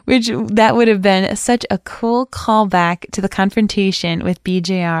 Which that would have been such a cool callback to the confrontation with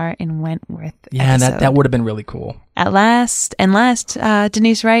BJR in Wentworth. Yeah, episode. that would have been really cool. At last,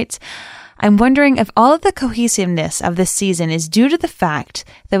 Denise writes, I'm wondering if all of the cohesiveness of this season is due to the fact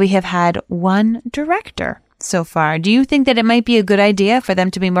that we have had one director so far. Do you think that it might be a good idea for them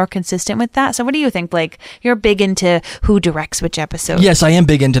to be more consistent with that? So what do you think, Blake? You're big into who directs which episode. Yes, I am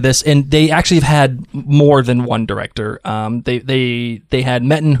big into this, and they actually have had more than one director. They had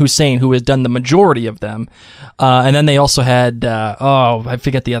Metin Hussein, who has done the majority of them, and then they also had I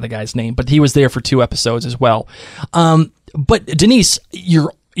forget the other guy's name, but he was there for 2 episodes as well. But Denise,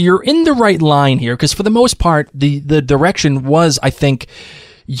 you're you're in the right line here, because for the most part, the direction was, I think,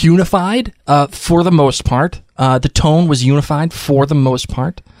 unified for the most part. The tone was unified for the most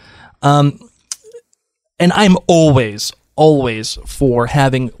part. And I'm always for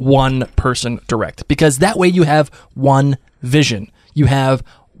having one person direct, because that way you have one vision. You have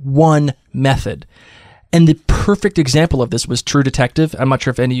one method. And the perfect example of this was True Detective. I'm not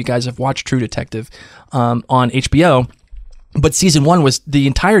sure if any of you guys have watched True Detective on HBO, but season 1 was, the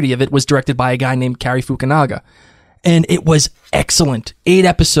entirety of it was directed by a guy named Cary Fukunaga. And it was excellent. 8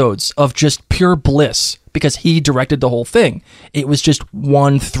 episodes of just pure bliss because he directed the whole thing. It was just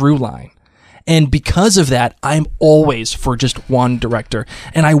one through line. And because of that, I'm always for just one director.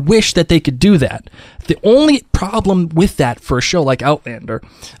 And I wish that they could do that. The only problem with that for a show like Outlander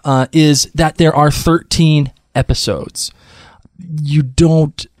is that there are 13 episodes. You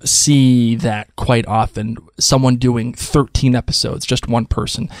don't see that quite often, someone doing 13 episodes, just one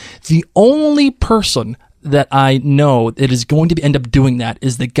person. The only person that I know that is going to end up doing that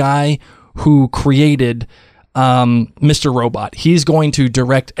is the guy who created Mr. Robot. He's going to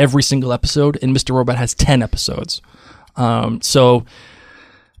direct every single episode, and Mr. Robot has 10 episodes. So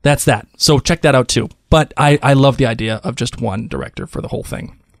that's that. So check that out too. But I love the idea of just one director for the whole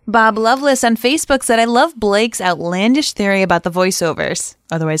thing. Bob Loveless on Facebook said, I love Blake's outlandish theory about the voiceovers,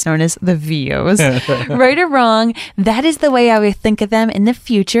 otherwise known as the VOs. Right or wrong, that is the way I would think of them in the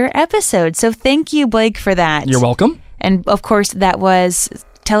future episodes. So thank you, Blake, for that. You're welcome. And of course, that was,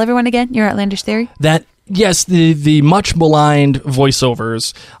 tell everyone again, your outlandish theory? That, yes, the much maligned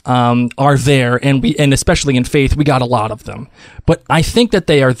voiceovers are there, and especially in Faith, we got a lot of them. But I think that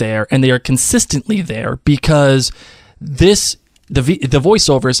they are there, and they are consistently there, because the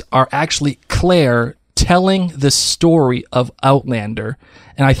voiceovers are actually Claire telling the story of Outlander,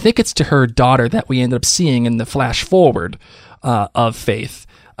 and I think it's to her daughter that we end up seeing in the flash forward of Faith,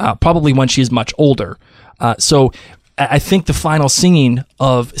 probably when she's much older. So I think the final scene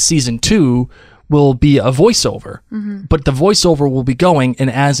of season 2 will be a voiceover, but the voiceover will be going,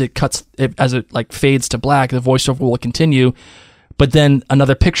 and as it like fades to black, the voiceover will continue, but then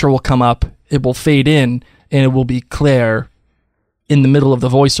another picture will come up, it will fade in, and it will be Claire in the middle of the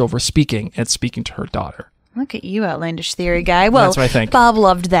voiceover speaking to her daughter. Look at you, outlandish theory guy. Well, that's what I think. Bob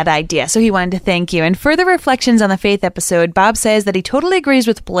loved that idea, so he wanted to thank you. And further reflections on the Faith episode, Bob says that he totally agrees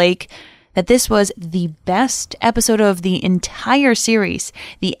with Blake that this was the best episode of the entire series.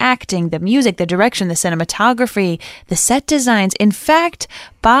 The acting, the music, the direction, the cinematography, the set designs. In fact,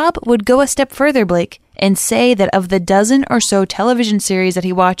 Bob would go a step further, Blake, and say that of the dozen or so television series that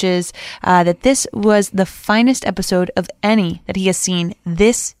he watches, that this was the finest episode of any that he has seen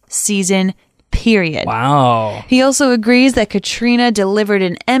this season, period. Wow. He also agrees that Katrina delivered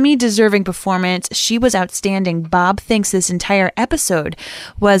an Emmy-deserving performance. She was outstanding. Bob thinks this entire episode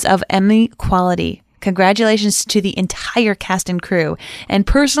was of Emmy quality. Congratulations to the entire cast and crew. And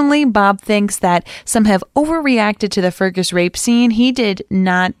personally, Bob thinks that some have overreacted to the Fergus rape scene. He did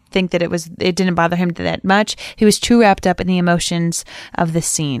not think that it didn't bother him that much. He was too wrapped up in the emotions of the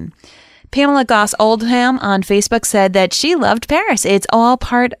scene. Pamela Goss Oldham on Facebook said that she loved Paris. It's all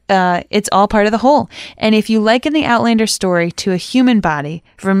part of the whole. And if you liken the Outlander story to a human body,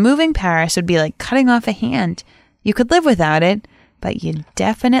 removing Paris would be like cutting off a hand. You could live without it, but you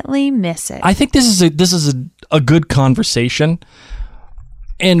definitely miss it. I think this is a good conversation,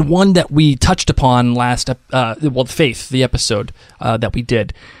 and one that we touched upon last Faith, the episode that we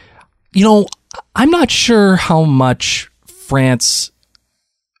did. You know, I'm not sure how much France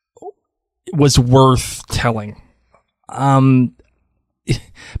was worth telling,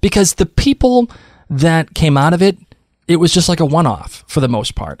 because the people that came out of it, it was just like a one-off for the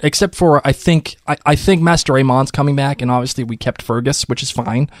most part, except for I think Master Raymond's coming back, and obviously we kept Fergus, which is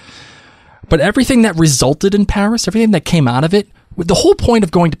fine. But everything that resulted in Paris, everything that came out of it, the whole point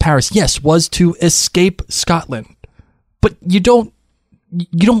of going to Paris, yes, was to escape Scotland. But you don't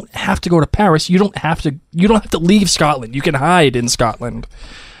have to go to Paris. You don't have to leave Scotland. You can hide in Scotland.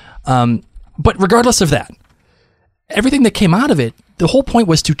 But regardless of that, everything that came out of it, the whole point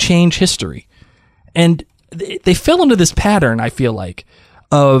was to change history. And they fell into this pattern, I feel like,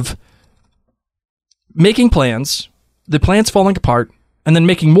 of making plans, the plans falling apart, and then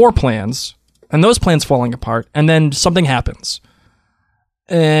making more plans, and those plans falling apart, and then something happens.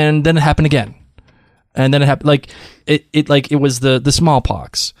 And then it happened again. And then it happened, it was the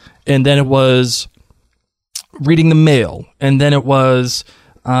smallpox. And then it was reading the mail. And then it was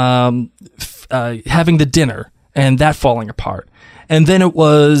having the dinner, and that falling apart. And then it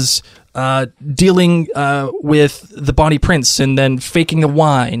was dealing with the Bonnie Prince, and then faking the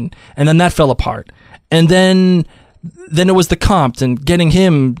wine, and then that fell apart. And then then it was the Compt and getting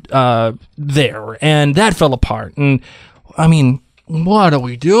him there, and that fell apart. And I mean, what are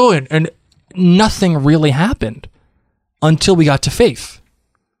we doing? And nothing really happened until we got to Faith,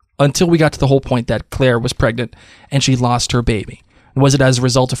 until we got to the whole point that Claire was pregnant and she lost her baby. Was it as a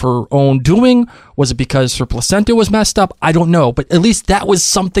result of her own doing? Was it because her placenta was messed up? I don't know, but at least that was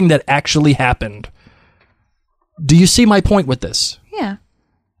something that actually happened. Do you see my point with this? Yeah.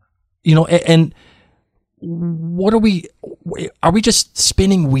 You know, and what are we just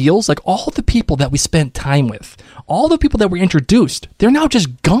spinning wheels? Like, all the people that we spent time with, all the people that were introduced, they're now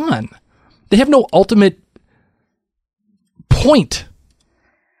just gone. They have no ultimate point.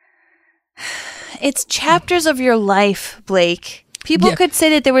 It's chapters of your life, Blake. People could say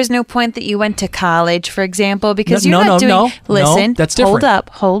that there was no point that you went to college, for example, because you're not doing... Listen, that's different.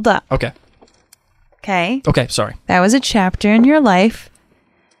 Hold up. Okay. Okay, sorry. That was a chapter in your life.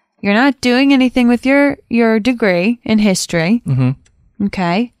 You're not doing anything with your degree in history. Mm-hmm.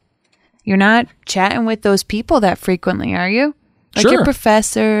 Okay? You're not chatting with those people that frequently, are you? Like Sure. your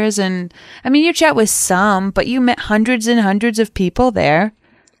professors and... I mean, you chat with some, but you met hundreds and hundreds of people there.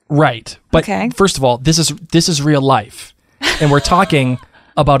 Right. But first of all, this is real life. And we're talking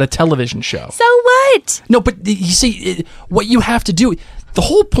about a television show. So what? No, but you see, what you have to do, the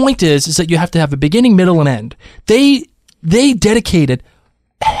whole point is that you have to have a beginning, middle, and end. They dedicated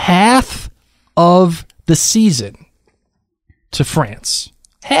half of the season to France.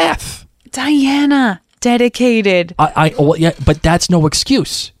 Half. Diana, dedicated. Well, yeah, but that's no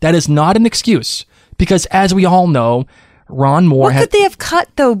excuse. That is not an excuse. Because as we all know, Ron Moore What could they have cut,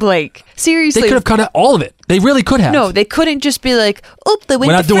 though, Blake? Seriously. They could have cut out all of it. They really could have. No, they couldn't just be like, oh, they went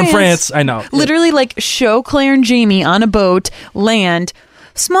We're not to doing France. I know. Literally, like, show Claire and Jamie on a boat, land,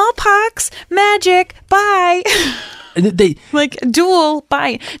 smallpox, magic, bye. They like, duel,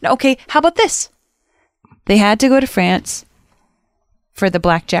 bye. No, okay, how about this? They had to go to France for the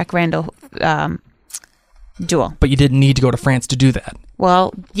Blackjack Randall duel. But you didn't need to go to France to do that.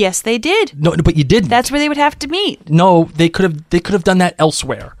 Well, yes, they did. No, but you didn't. That's where they would have to meet. No, they could have done that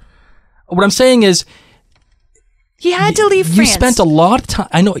elsewhere. What I'm saying is, he had to leave France. You spent a lot of time.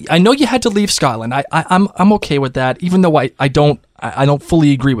 I know you had to leave Scotland. I'm okay with that, even though I don't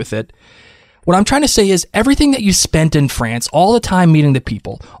fully agree with it. What I'm trying to say is everything that you spent in France, all the time meeting the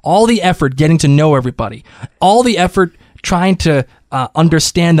people, all the effort getting to know everybody, all the effort trying to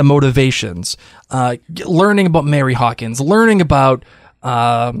understand the motivations, learning about Mary Hawkins, learning about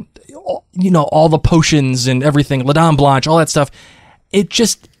all the potions and everything, La Dame Blanche, all that stuff. It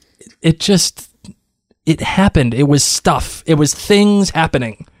happened. It was stuff. It was things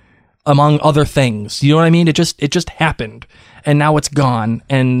happening, among other things. You know what I mean? It just happened, and now it's gone,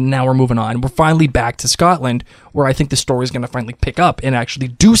 and now we're moving on. We're finally back to Scotland, where I think the story is going to finally pick up and actually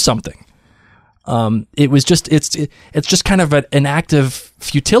do something. It's just kind of an act of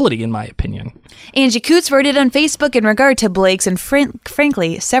futility, in my opinion. Angie Coots wrote it on Facebook in regard to Blake's and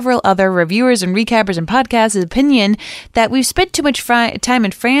frankly several other reviewers and recappers and podcasts' opinion that we've spent too much time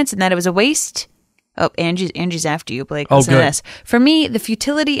in France and that it was a waste. Oh, Angie's after you, Blake. Listen to this. For me, the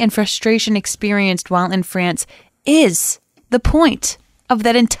futility and frustration experienced while in France is the point of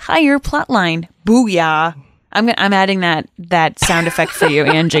that entire plot line. Booyah. I'm adding that sound effect for you,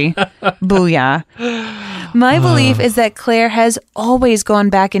 Angie. Booyah. My belief is that Claire has always gone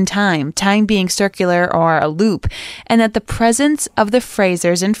back in time being circular or a loop, and that the presence of the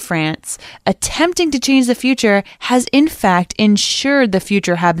Frasers in France attempting to change the future has in fact ensured the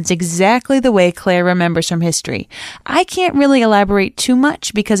future happens exactly the way Claire remembers from history. I can't really elaborate too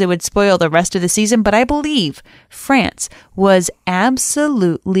much because it would spoil the rest of the season, but I believe France was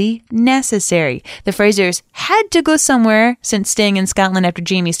absolutely necessary. The Frasers had to go somewhere since staying in Scotland after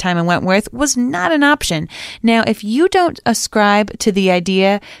Jamie's time in Wentworth was not an option. Now, if you don't ascribe to the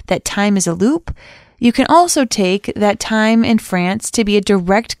idea that time is a loop, you can also take that time in France to be a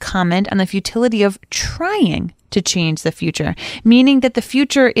direct comment on the futility of trying to change the future, meaning that the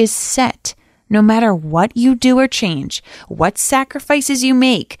future is set. No matter what you do or change, what sacrifices you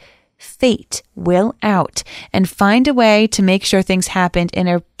make, fate will out and find a way to make sure things happened in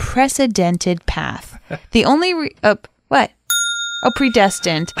a precedented path. The only what? Oh,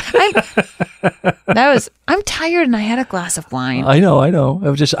 predestined. I'm tired and I had a glass of wine. I know.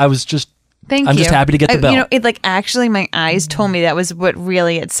 I was just. Thank you. I'm just happy to get the bell. Actually, my eyes told me that was what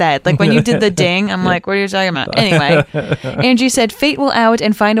really it said. Like when you did the ding, I'm like, what are you talking about? Anyway, Angie said, fate will out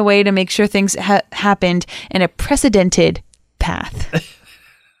and find a way to make sure things happened in a precedented path.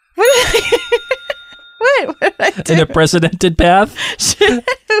 What did I do? In a precedented path?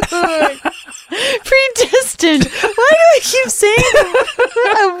 Predestined. Why do I keep saying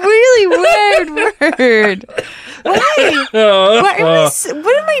a really weird word? What What am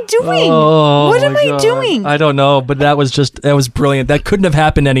I doing? What am I doing? I don't know, but that was brilliant. That couldn't have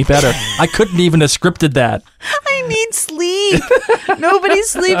happened any better. I couldn't even have scripted that. I need sleep. Nobody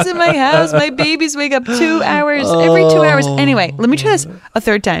sleeps in my house. My babies wake up 2 hours every 2 hours. Anyway, let me try this a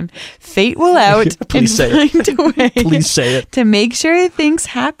third time. Fate will out Please and say find a way Please say it. to make sure things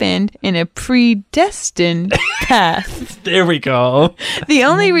happened in a predestined path. There we go. The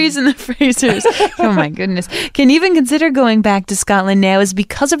only reason the Frasers, oh my goodness, can even consider going back to Scotland now is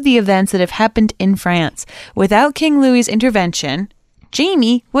because of the events that have happened in France. Without King Louis's intervention,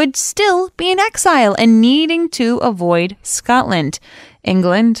 Jamie would still be in exile and needing to avoid Scotland,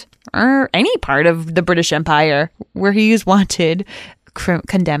 England, or any part of the British Empire where he is wanted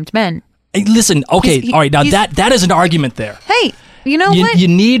condemned men. Hey, listen, okay, all right, now that is an argument there. Hey, you know what? You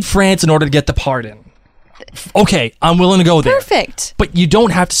need France in order to get the pardon. Okay, I'm willing to go there. Perfect. But you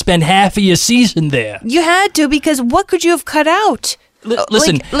don't have to spend half of your season there. You had to, because what could you have cut out?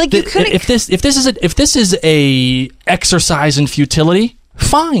 Listen, you couldn't. if this is a exercise in futility,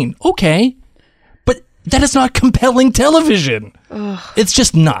 fine, okay, but that is not compelling television. Ugh. It's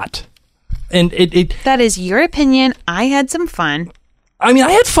just not, and it. That is your opinion. I had some fun. I mean,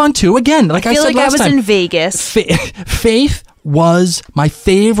 I had fun too. Again, like I said last time, I was in Vegas. Faith was my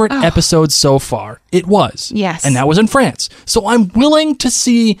favorite episode so far. It was, yes, and that was in France. So I'm willing to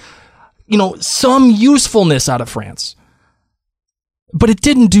see, some usefulness out of France. But it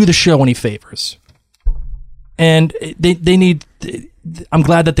didn't do the show any favors. And they need... I'm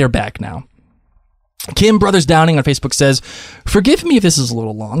glad that they're back now. Kim Brothers Downing on Facebook says, forgive me if this is a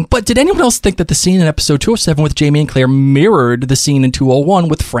little long, but did anyone else think that the scene in episode 207 with Jamie and Claire mirrored the scene in 201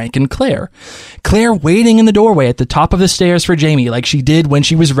 with Frank and Claire? Claire waiting in the doorway at the top of the stairs for Jamie like she did when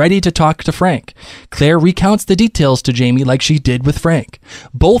she was ready to talk to Frank. Claire recounts the details to Jamie like she did with Frank.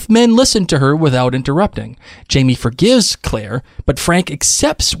 Both men listen to her without interrupting. Jamie forgives Claire, but Frank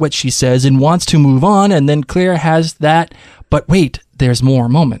accepts what she says and wants to move on, and then Claire has that, but wait, there's more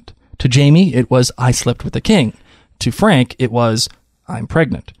moment. To Jamie, it was, I slept with the king. To Frank, it was, I'm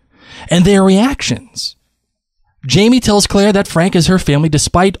pregnant. And their reactions. Jamie tells Claire that Frank is her family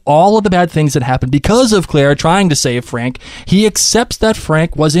despite all of the bad things that happened because of Claire trying to save Frank. He accepts that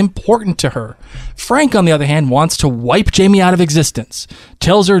Frank was important to her. Frank, on the other hand, wants to wipe Jamie out of existence.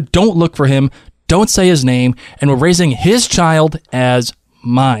 Tells her, don't look for him, don't say his name, and we're raising his child as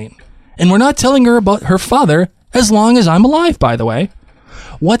mine. And we're not telling her about her father as long as I'm alive, by the way.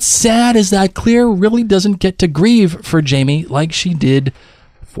 What's sad is that Claire really doesn't get to grieve for Jamie like she did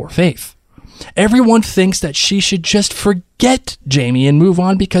for Faith. Everyone thinks that she should just forget Jamie and move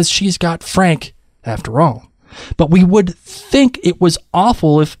on because she's got Frank after all. But we would think it was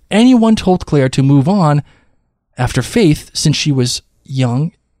awful if anyone told Claire to move on after Faith, since she was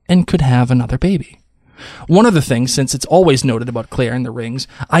young and could have another baby. One other thing, since it's always noted about Claire and the rings,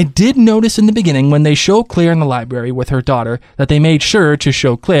 I did notice in the beginning when they show Claire in the library with her daughter that they made sure to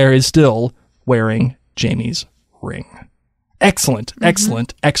show Claire is still wearing Jamie's ring. Excellent,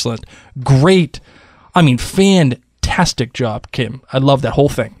 excellent, excellent. Great. I mean, fantastic job, Kim. I love that whole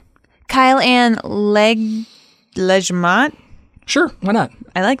thing. Kyle Ann Legmont. Sure, why not?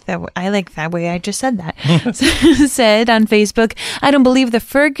 I like that way I just said that. Said on Facebook, I don't believe the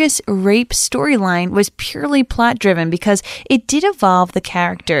Fergus rape storyline was purely plot driven because it did evolve the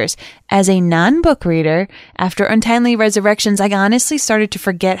characters. As a non-book reader, after Untimely Resurrections, I honestly started to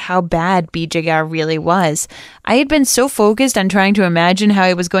forget how bad BJR really was. I had been so focused on trying to imagine how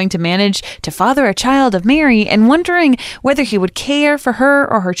he was going to manage to father a child of Mary and wondering whether he would care for her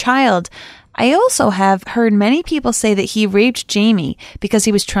or her child. I also have heard many people say that he raped Jamie because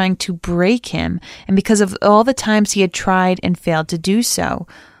he was trying to break him and because of all the times he had tried and failed to do so.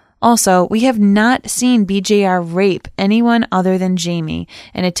 Also, we have not seen BJR rape anyone other than Jamie,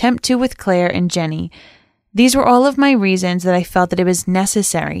 an attempt to with Claire and Jenny. These were all of my reasons that I felt that it was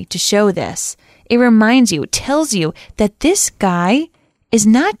necessary to show this. It reminds you, it tells you that this guy is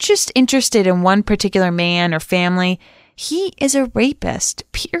not just interested in one particular man or family. He is a rapist,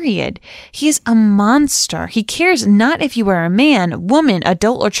 period. He is a monster. He cares not if you are a man, woman,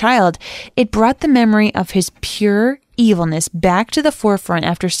 adult, or child. It brought the memory of his pure evilness back to the forefront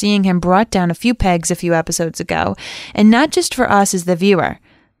after seeing him brought down a few pegs a few episodes ago. And not just for us as the viewer,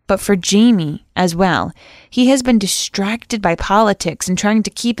 but for Jamie as well. He has been distracted by politics and trying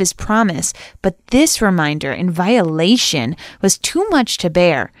to keep his promise, but this reminder in violation was too much to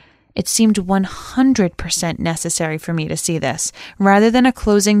bear. It seemed 100% necessary for me to see this, rather than a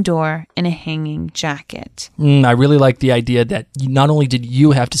closing door and a hanging jacket. I really like the idea that not only did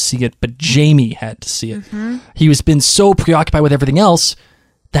you have to see it, but Jamie had to see it. Mm-hmm. He was been so preoccupied with everything else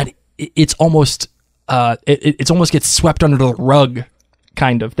that it's almost it's almost gets swept under the rug,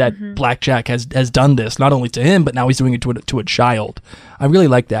 kind of, that Blackjack has done this, not only to him, but now he's doing it to a child. I really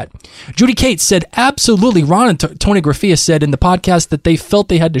like that. Judy Kate said, absolutely. Ron and Tony Graffia said in the podcast that they felt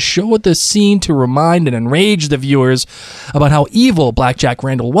they had to show the scene to remind and enrage the viewers about how evil Blackjack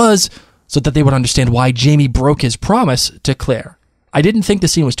Randall was, so that they would understand why Jamie broke his promise to Claire. I didn't think the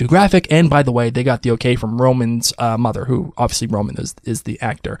scene was too graphic, and by the way, they got the okay from Roman's mother, who obviously Roman is the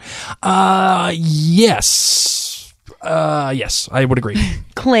actor. Yes, I would agree.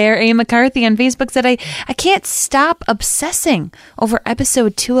 Claire A. McCarthy on Facebook said, I can't stop obsessing over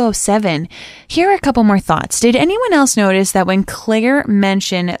episode 207. Here are a couple more thoughts. Did anyone else notice that when Claire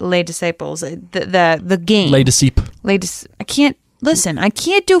mentioned Les Disciples, the game? Les Disciples. I can't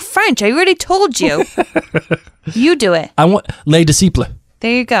do French. I already told you. You do it. I want Les Disciples.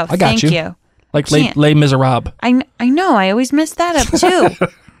 There you go. I got Thank you. Like Les Miserables. I know. I always mess that up too.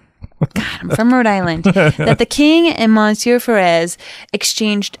 God, I'm from Rhode Island. That the king and Monsieur Ferez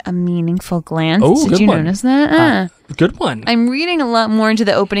exchanged a meaningful glance. Oh, Did you notice that? Good one. I'm reading a lot more into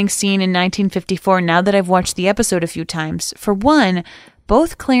the opening scene in 1954 now that I've watched the episode a few times. For one,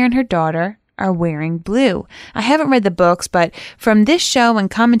 both Claire and her daughter are wearing blue. I haven't read the books, but from this show and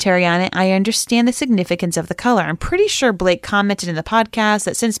commentary on it, I understand the significance of the color. I'm pretty sure Blake commented in the podcast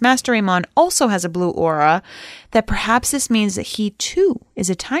that since Master Raymond also has a blue aura, that perhaps this means that he too is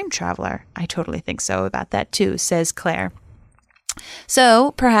a time traveler. I totally think so about that too, says Claire.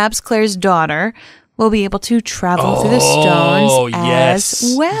 So perhaps Claire's daughter will be able to travel through the stones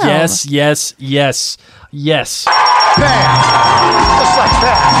as well. Yes. Bam! Just like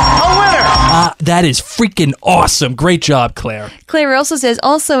that. A winner! That is freaking awesome. Great job, Claire. Claire also says,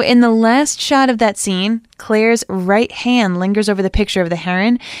 also in the last shot of that scene, Claire's right hand lingers over the picture of the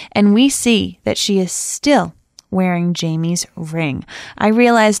heron, and we see that she is still wearing Jamie's ring. I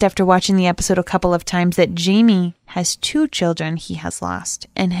realized after watching the episode a couple of times that Jamie has 2 children he has lost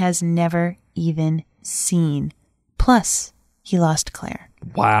and has never even seen. Plus, he lost Claire.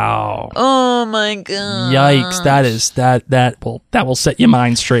 Wow. Oh my god. Yikes. That will set your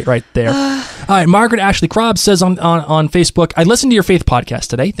mind straight right there. All right, Margaret Ashley Krob says on Facebook, I listened to your Faith podcast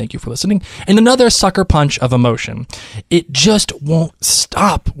today. Thank you for listening. And another sucker punch of emotion. It just won't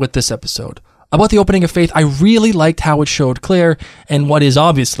stop with this episode. About the opening of Faith, I really liked how it showed Claire and what is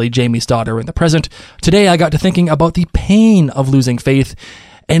obviously Jamie's daughter in the present. Today, I got to thinking about the pain of losing Faith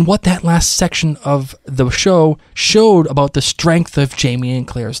and what that last section of the show showed about the strength of Jamie and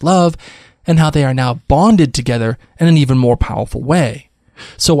Claire's love and how they are now bonded together in an even more powerful way.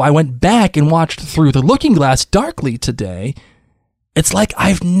 So I went back and watched Through the Looking Glass darkly today. It's like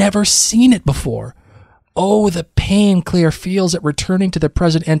I've never seen it before. Oh, the pain Claire feels at returning to the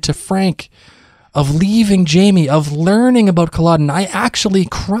present and to Frank, of leaving Jamie, of learning about Culloden. I actually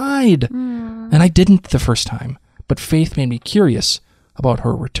cried. And I didn't the first time, but Faith made me curious about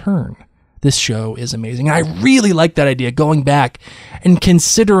her return. This show is amazing. And I really like that idea, going back and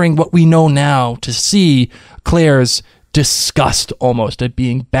considering what we know now to see Claire's disgust almost at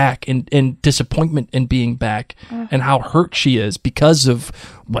being back and disappointment in being back and how hurt she is because of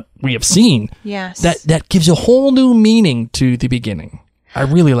what we have seen. Yes. That gives a whole new meaning to the beginning. I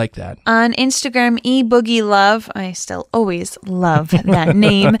really like that. On Instagram, eBoogieLove, I still always love that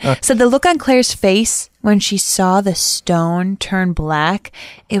name, said the look on Claire's face when she saw the stone turn black,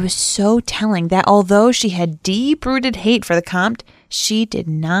 it was so telling that although she had deep-rooted hate for the Comte, she did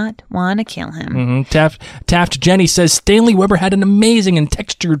not want to kill him. Taft Jenny says Stanley Weber had an amazing and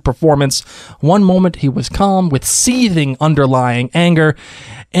textured performance. One moment he was calm with seething underlying anger,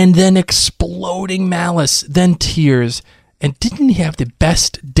 and then exploding malice, then tears. And didn't he have the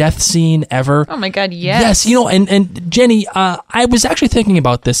best death scene ever? Oh my God, yes. Yes, you know, and Jenny, I was actually thinking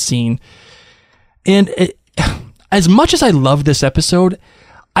about this scene, and as much as I love this episode,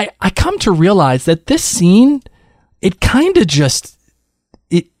 I come to realize that this scene, it kind of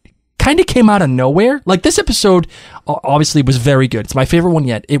came out of nowhere. Like, this episode obviously was very good. It's my favorite one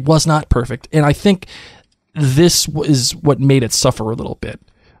yet. It was not perfect, and I think this was what made it suffer a little bit.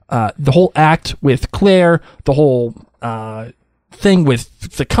 The whole act with Claire, the whole thing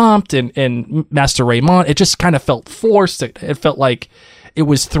with the Comte and Master Raymond, it just kind of felt forced. It felt like it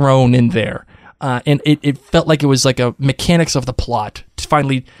was thrown in there. And it felt like it was like a mechanics of the plot to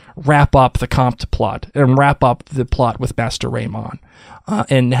finally wrap up the Comte plot and wrap up the plot with Master Raymond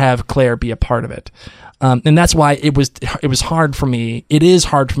and have Claire be a part of it. And that's why it was hard for me. It is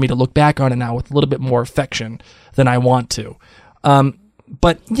hard for me to look back on it now with a little bit more affection than I want to.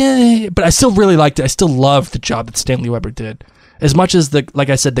 But I still really liked it. I still loved the job that Stanley Weber did. As much as like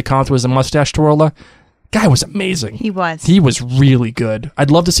I said, the Comte was a mustache twirler, Guy was amazing. He was. He was really good.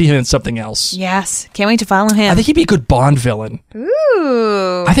 I'd love to see him in something else. Yes. Can't wait to follow him. I think he'd be a good Bond villain.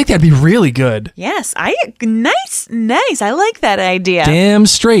 Ooh. I think that'd be really good. Yes. Nice. I like that idea. Damn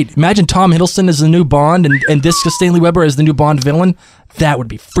straight. Imagine Tom Hiddleston as the new Bond and this Stanley Weber as the new Bond villain. That would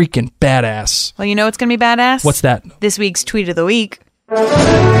be freaking badass. Well, you know what's going to be badass? What's that? This week's Tweet of the Week.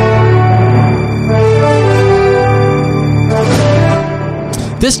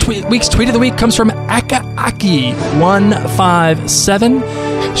 This week's Tweet of the Week comes from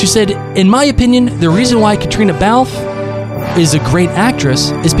Akaaki157. She said, in my opinion, the reason why Katrina Balfe is a great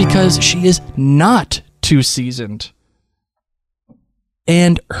actress is because she is not too seasoned.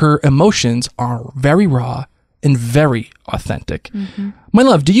 And her emotions are very raw and very authentic. Mm-hmm. My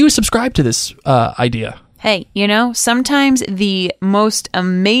love, do you subscribe to this idea? Hey, sometimes the most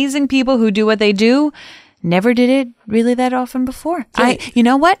amazing people who do what they do never did it really that often before. You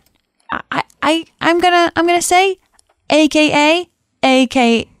know what? I'm gonna say, AKA,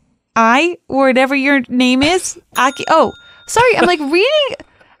 whatever your name is. Oh, sorry. I'm like reading.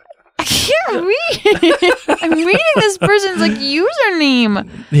 I can't read. I'm reading this person's username.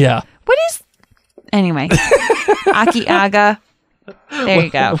 Yeah. What is? Anyway, Aki Aga. There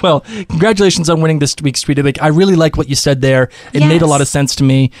you go. Well, congratulations on winning this week's Tweet of the Week. I really like what you said there. It made a lot of sense to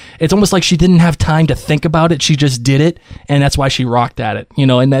me. It's almost like she didn't have time to think about it. She just did it, and that's why she rocked at it.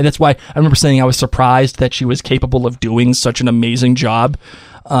 And that's why I remember saying I was surprised that she was capable of doing such an amazing job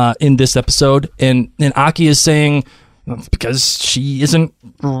in this episode. And Aki is saying, because she isn't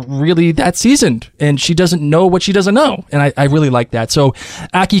really that seasoned and she doesn't know what she doesn't know. And I really like that. So,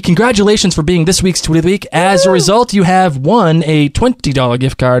 Aki, congratulations for being this week's Tweet of the Week. As a result, you have won a $20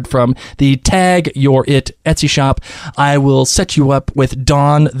 gift card from the Tag Your It Etsy shop. I will set you up with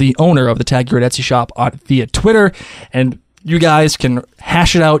Dawn, the owner of the Tag Your It Etsy shop, via Twitter, and you guys can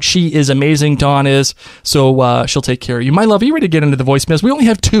hash it out. She is amazing, Dawn is. So she'll take care of you. My love, are you ready to get into the voicemails? We only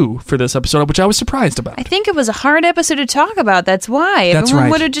have 2 for this episode, which I was surprised about. I think it was a hard episode to talk about. That's why. Everyone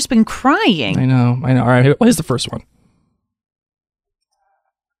would have just been crying. I know. All right, here's the first one.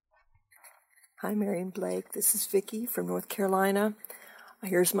 Hi, Mary and Blake. This is Vicky from North Carolina.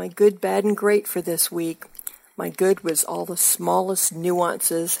 Here's my good, bad, and great for this week. My good was all the smallest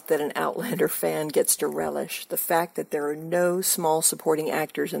nuances that an Outlander fan gets to relish. The fact that there are no small supporting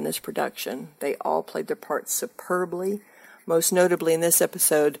actors in this production. They all played their parts superbly. Most notably in this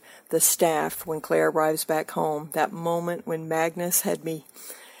episode, the staff, when Claire arrives back home. That moment when Magnus had me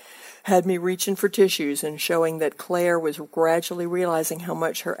reaching for tissues and showing that Claire was gradually realizing how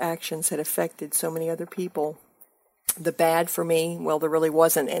much her actions had affected so many other people. The bad for me, well, there really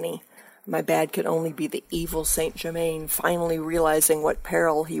wasn't any. My bad could only be the evil Saint Germain finally realizing what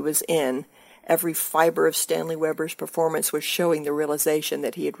peril he was in. Every fiber of Stanley Weber's performance was showing the realization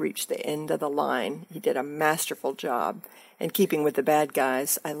that he had reached the end of the line. He did a masterful job. And keeping with the bad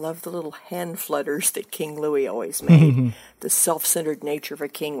guys, I love the little hand flutters that King Louis always made. The self-centered nature of a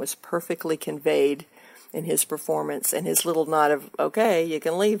king was perfectly conveyed in his performance, and his little nod of, okay, you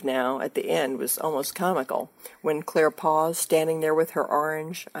can leave now, at the end was almost comical. When Claire paused, standing there with her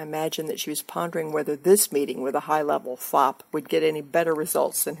orange, I imagined that she was pondering whether this meeting with a high-level fop would get any better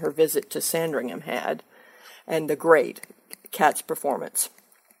results than her visit to Sandringham had. And the great Kat's performance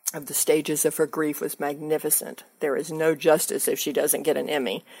of the stages of her grief was magnificent. There is no justice if she doesn't get an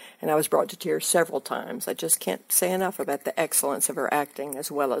Emmy, and I was brought to tears several times. I just can't say enough about the excellence of her acting,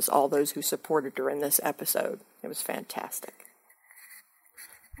 as well as all those who supported her in this episode. It was fantastic.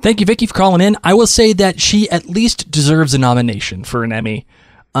 Thank you, Vicky, for calling in. I will say that she at least deserves a nomination for an Emmy.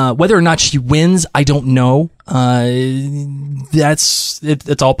 Whether or not she wins, I don't know.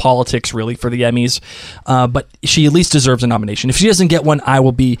 It's all politics, really, for the Emmys. But she at least deserves a nomination. If she doesn't get one,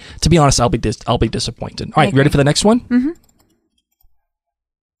 to be honest, I'll be disappointed. All right, you ready for the next one? Mm-hmm.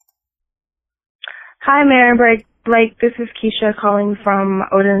 Hi, Mary and Blake. This is Keisha calling from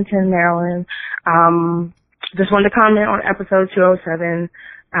Odenton, Maryland. Just wanted to comment on episode 207.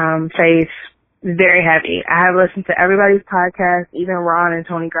 Faith. Very heavy. I have listened to everybody's podcast, even Ron and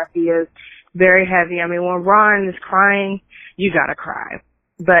Tony Garcia's. Very heavy. I mean, when Ron is crying, you gotta cry.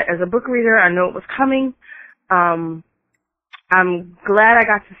 But as a book reader, I know it was coming. I'm glad I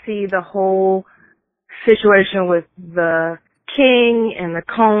got to see the whole situation with the king and the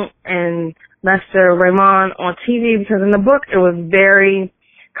Comte and Lester Raymond on TV, because in the book it was very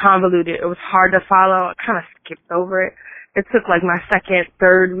convoluted. It was hard to follow. I kind of skipped over it. It took like my second,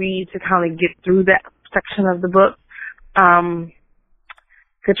 third read to kind of get through that section of the book.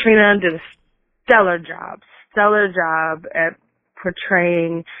 Katrina did a stellar job at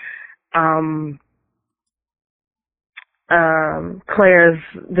portraying Claire's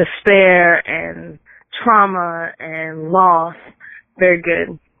despair and trauma and loss. Very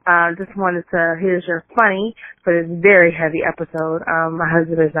good. Just wanted to, here's your funny, but it's very heavy episode. My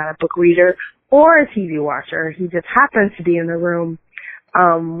husband is not a book reader or a TV watcher. He just happens to be in the room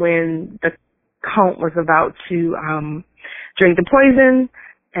when the count was about to drink the poison,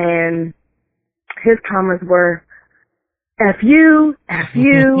 and his comments were F you, and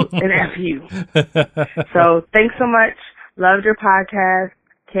F you. So thanks so much. Loved your podcast.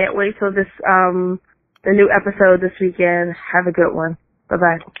 Can't wait till this the new episode this weekend. Have a good one.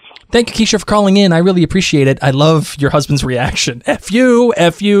 Bye-bye. Thank you, Keisha, for calling in. I really appreciate it. I love your husband's reaction. F you,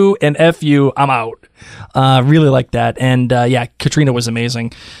 and F you. I'm out. Really like that. And yeah, Katrina was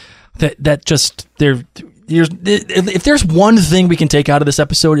amazing. That just if there's one thing we can take out of this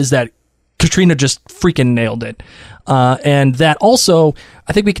episode is that Katrina just freaking nailed it. And that also,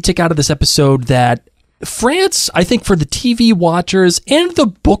 I think we could take out of this episode that France, I think for the TV watchers and the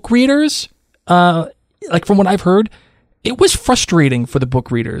book readers, like from what I've heard, it was frustrating for the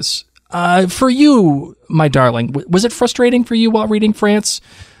book readers. For you, my darling, was it frustrating for you while reading France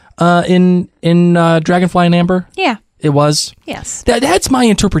in Dragonfly and Amber? Yeah. It was? Yes. That's my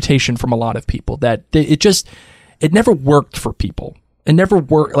interpretation from a lot of people, that it never worked for people. It never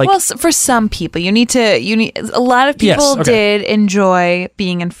worked. Like, well, for some people, you need a lot of people did enjoy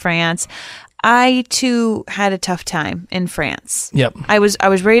being in France. I too had a tough time in France. Yep. I was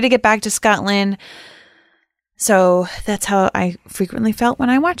ready to get back to Scotland. So that's how I frequently felt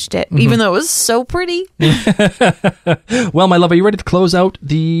when I watched it, even though it was so pretty. Well, my love, are you ready to close out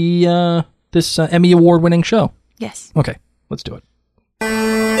the this Emmy Award-winning show? Yes. Okay, let's do it.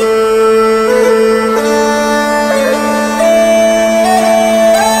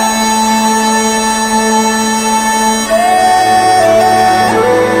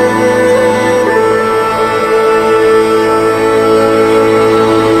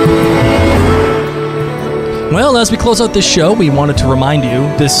 Well, as we close out this show, we wanted to remind you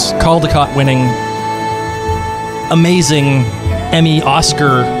this Caldecott winning, amazing Emmy,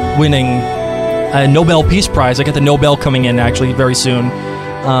 Oscar winning Nobel Peace Prize. I get the Nobel coming in actually very soon.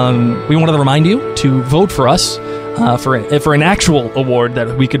 We wanted to remind you to vote for us for an actual award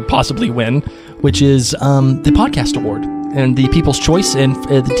that we could possibly win, which is the Podcast Award and the People's Choice and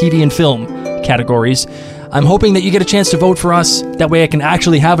the TV and Film categories. I'm hoping that you get a chance to vote for us. That way I can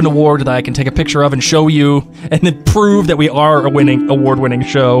actually have an award that I can take a picture of and show you and then prove that we are a award-winning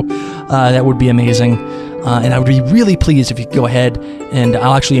show. That would be amazing. And I would be really pleased if you could go ahead and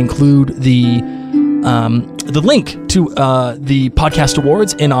I'll actually include the link to the Podcast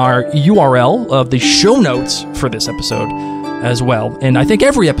Awards in our URL of the show notes for this episode as well. And I think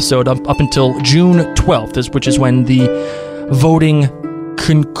every episode up until June 12th, which is when the voting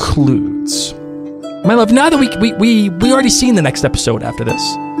concludes. My love, now that we already seen the next episode after this.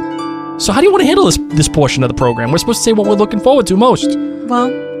 So how do you want to handle this portion of the program? We're supposed to say what we're looking forward to most. Well,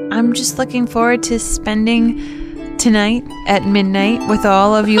 I'm just looking forward to spending tonight at midnight with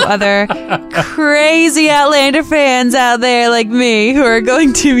all of you other crazy Outlander fans out there like me who are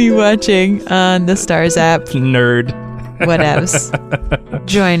going to be watching on the Stars app. Nerd. Whatevs.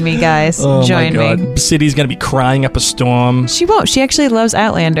 Join me, guys. Oh Join my God. me. City's going to be crying up a storm. She won't. She actually loves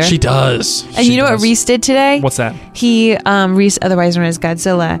Outlander. She does. And you know what Reese did today? What's that? He, Reese, otherwise known as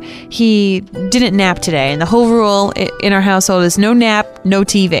Godzilla, he didn't nap today. And the whole rule in our household is no nap, no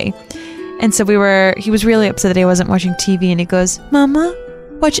TV. And so he was really upset that he wasn't watching TV. And he goes, Mama,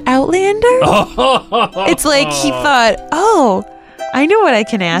 watch Outlander? It's like he thought, oh, I know what I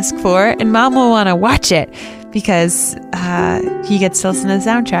can ask for. And Mom will want to watch it. Because he gets to listen to the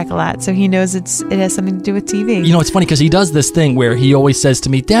soundtrack a lot, so he knows it has something to do with TV. You know, it's funny because he does this thing where he always says to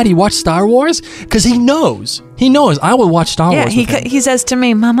me, Daddy, watch Star Wars? Because he knows I will watch Star Wars with him. He says to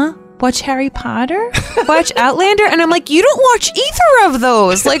me, Mama, watch Harry Potter? Watch Outlander? And I'm like, you don't watch either of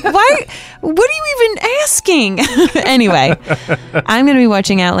those. Like, why? What are you even asking? Anyway, I'm going to be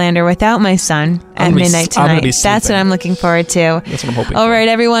watching Outlander without my son at midnight tonight. That's what I'm looking forward to. That's what I'm hoping All right,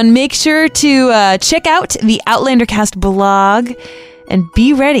 everyone, make sure to check out the Outlander Cast blog. And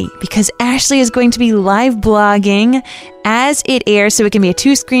be ready, because Ashley is going to be live blogging as it airs, so it can be a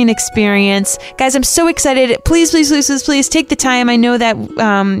 2-screen experience. Guys, I'm so excited. Please take the time. I know that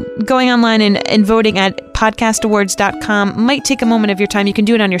going online and voting at podcastawards.com might take a moment of your time. You can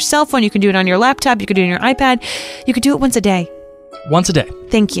do it on your cell phone. You can do it on your laptop. You can do it on your iPad. You can do it once a day. Once a day.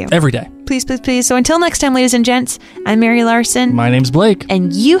 Thank you. Every day. Please. So until next time, ladies and gents, I'm Mary Larson. My name's Blake.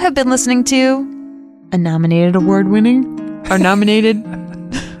 And you have been listening to a nominated award-winning... Or nominated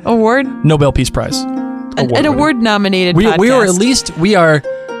award? Nobel Peace Prize. An award-nominated podcast. We are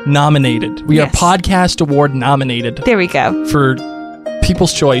nominated. We are Podcast Award nominated. There we go. For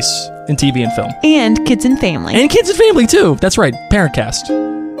People's choice in TV and film. And Kids and Family. And Kids and Family, too. That's right. Parentcast.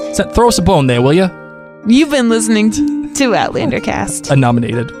 Throw us a bone there, will you? You've been listening to Outlander Cast. A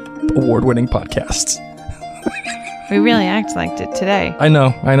nominated, award-winning podcast. We really act like it today. I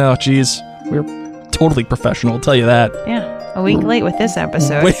know. Jeez. We're totally professional, I'll tell you that. Yeah. A week late with this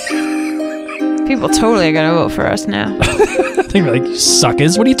episode. People totally are going to vote for us now. They're like, you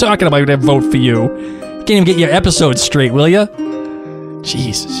suckers. What are you talking about? I'm going to vote for you. You can't even get your episodes straight, will you?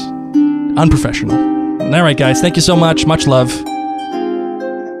 Jesus. Unprofessional. All right, guys. Thank you so much. Much love.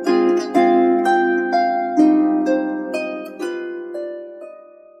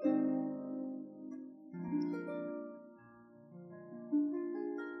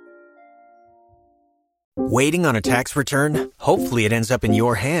 Waiting on a tax return? Hopefully it ends up in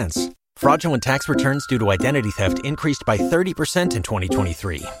your hands. Fraudulent tax returns due to identity theft increased by 30% in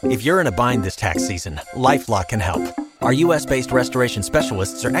 2023. If you're in a bind this tax season, LifeLock can help. Our U.S.-based restoration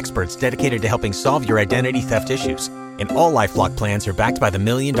specialists are experts dedicated to helping solve your identity theft issues. And all LifeLock plans are backed by the $1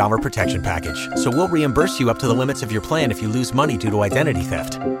 Million Protection Package. So we'll reimburse you up to the limits of your plan if you lose money due to identity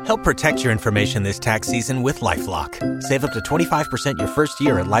theft. Help protect your information this tax season with LifeLock. Save up to 25% your first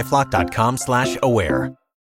year at LifeLock.com/aware.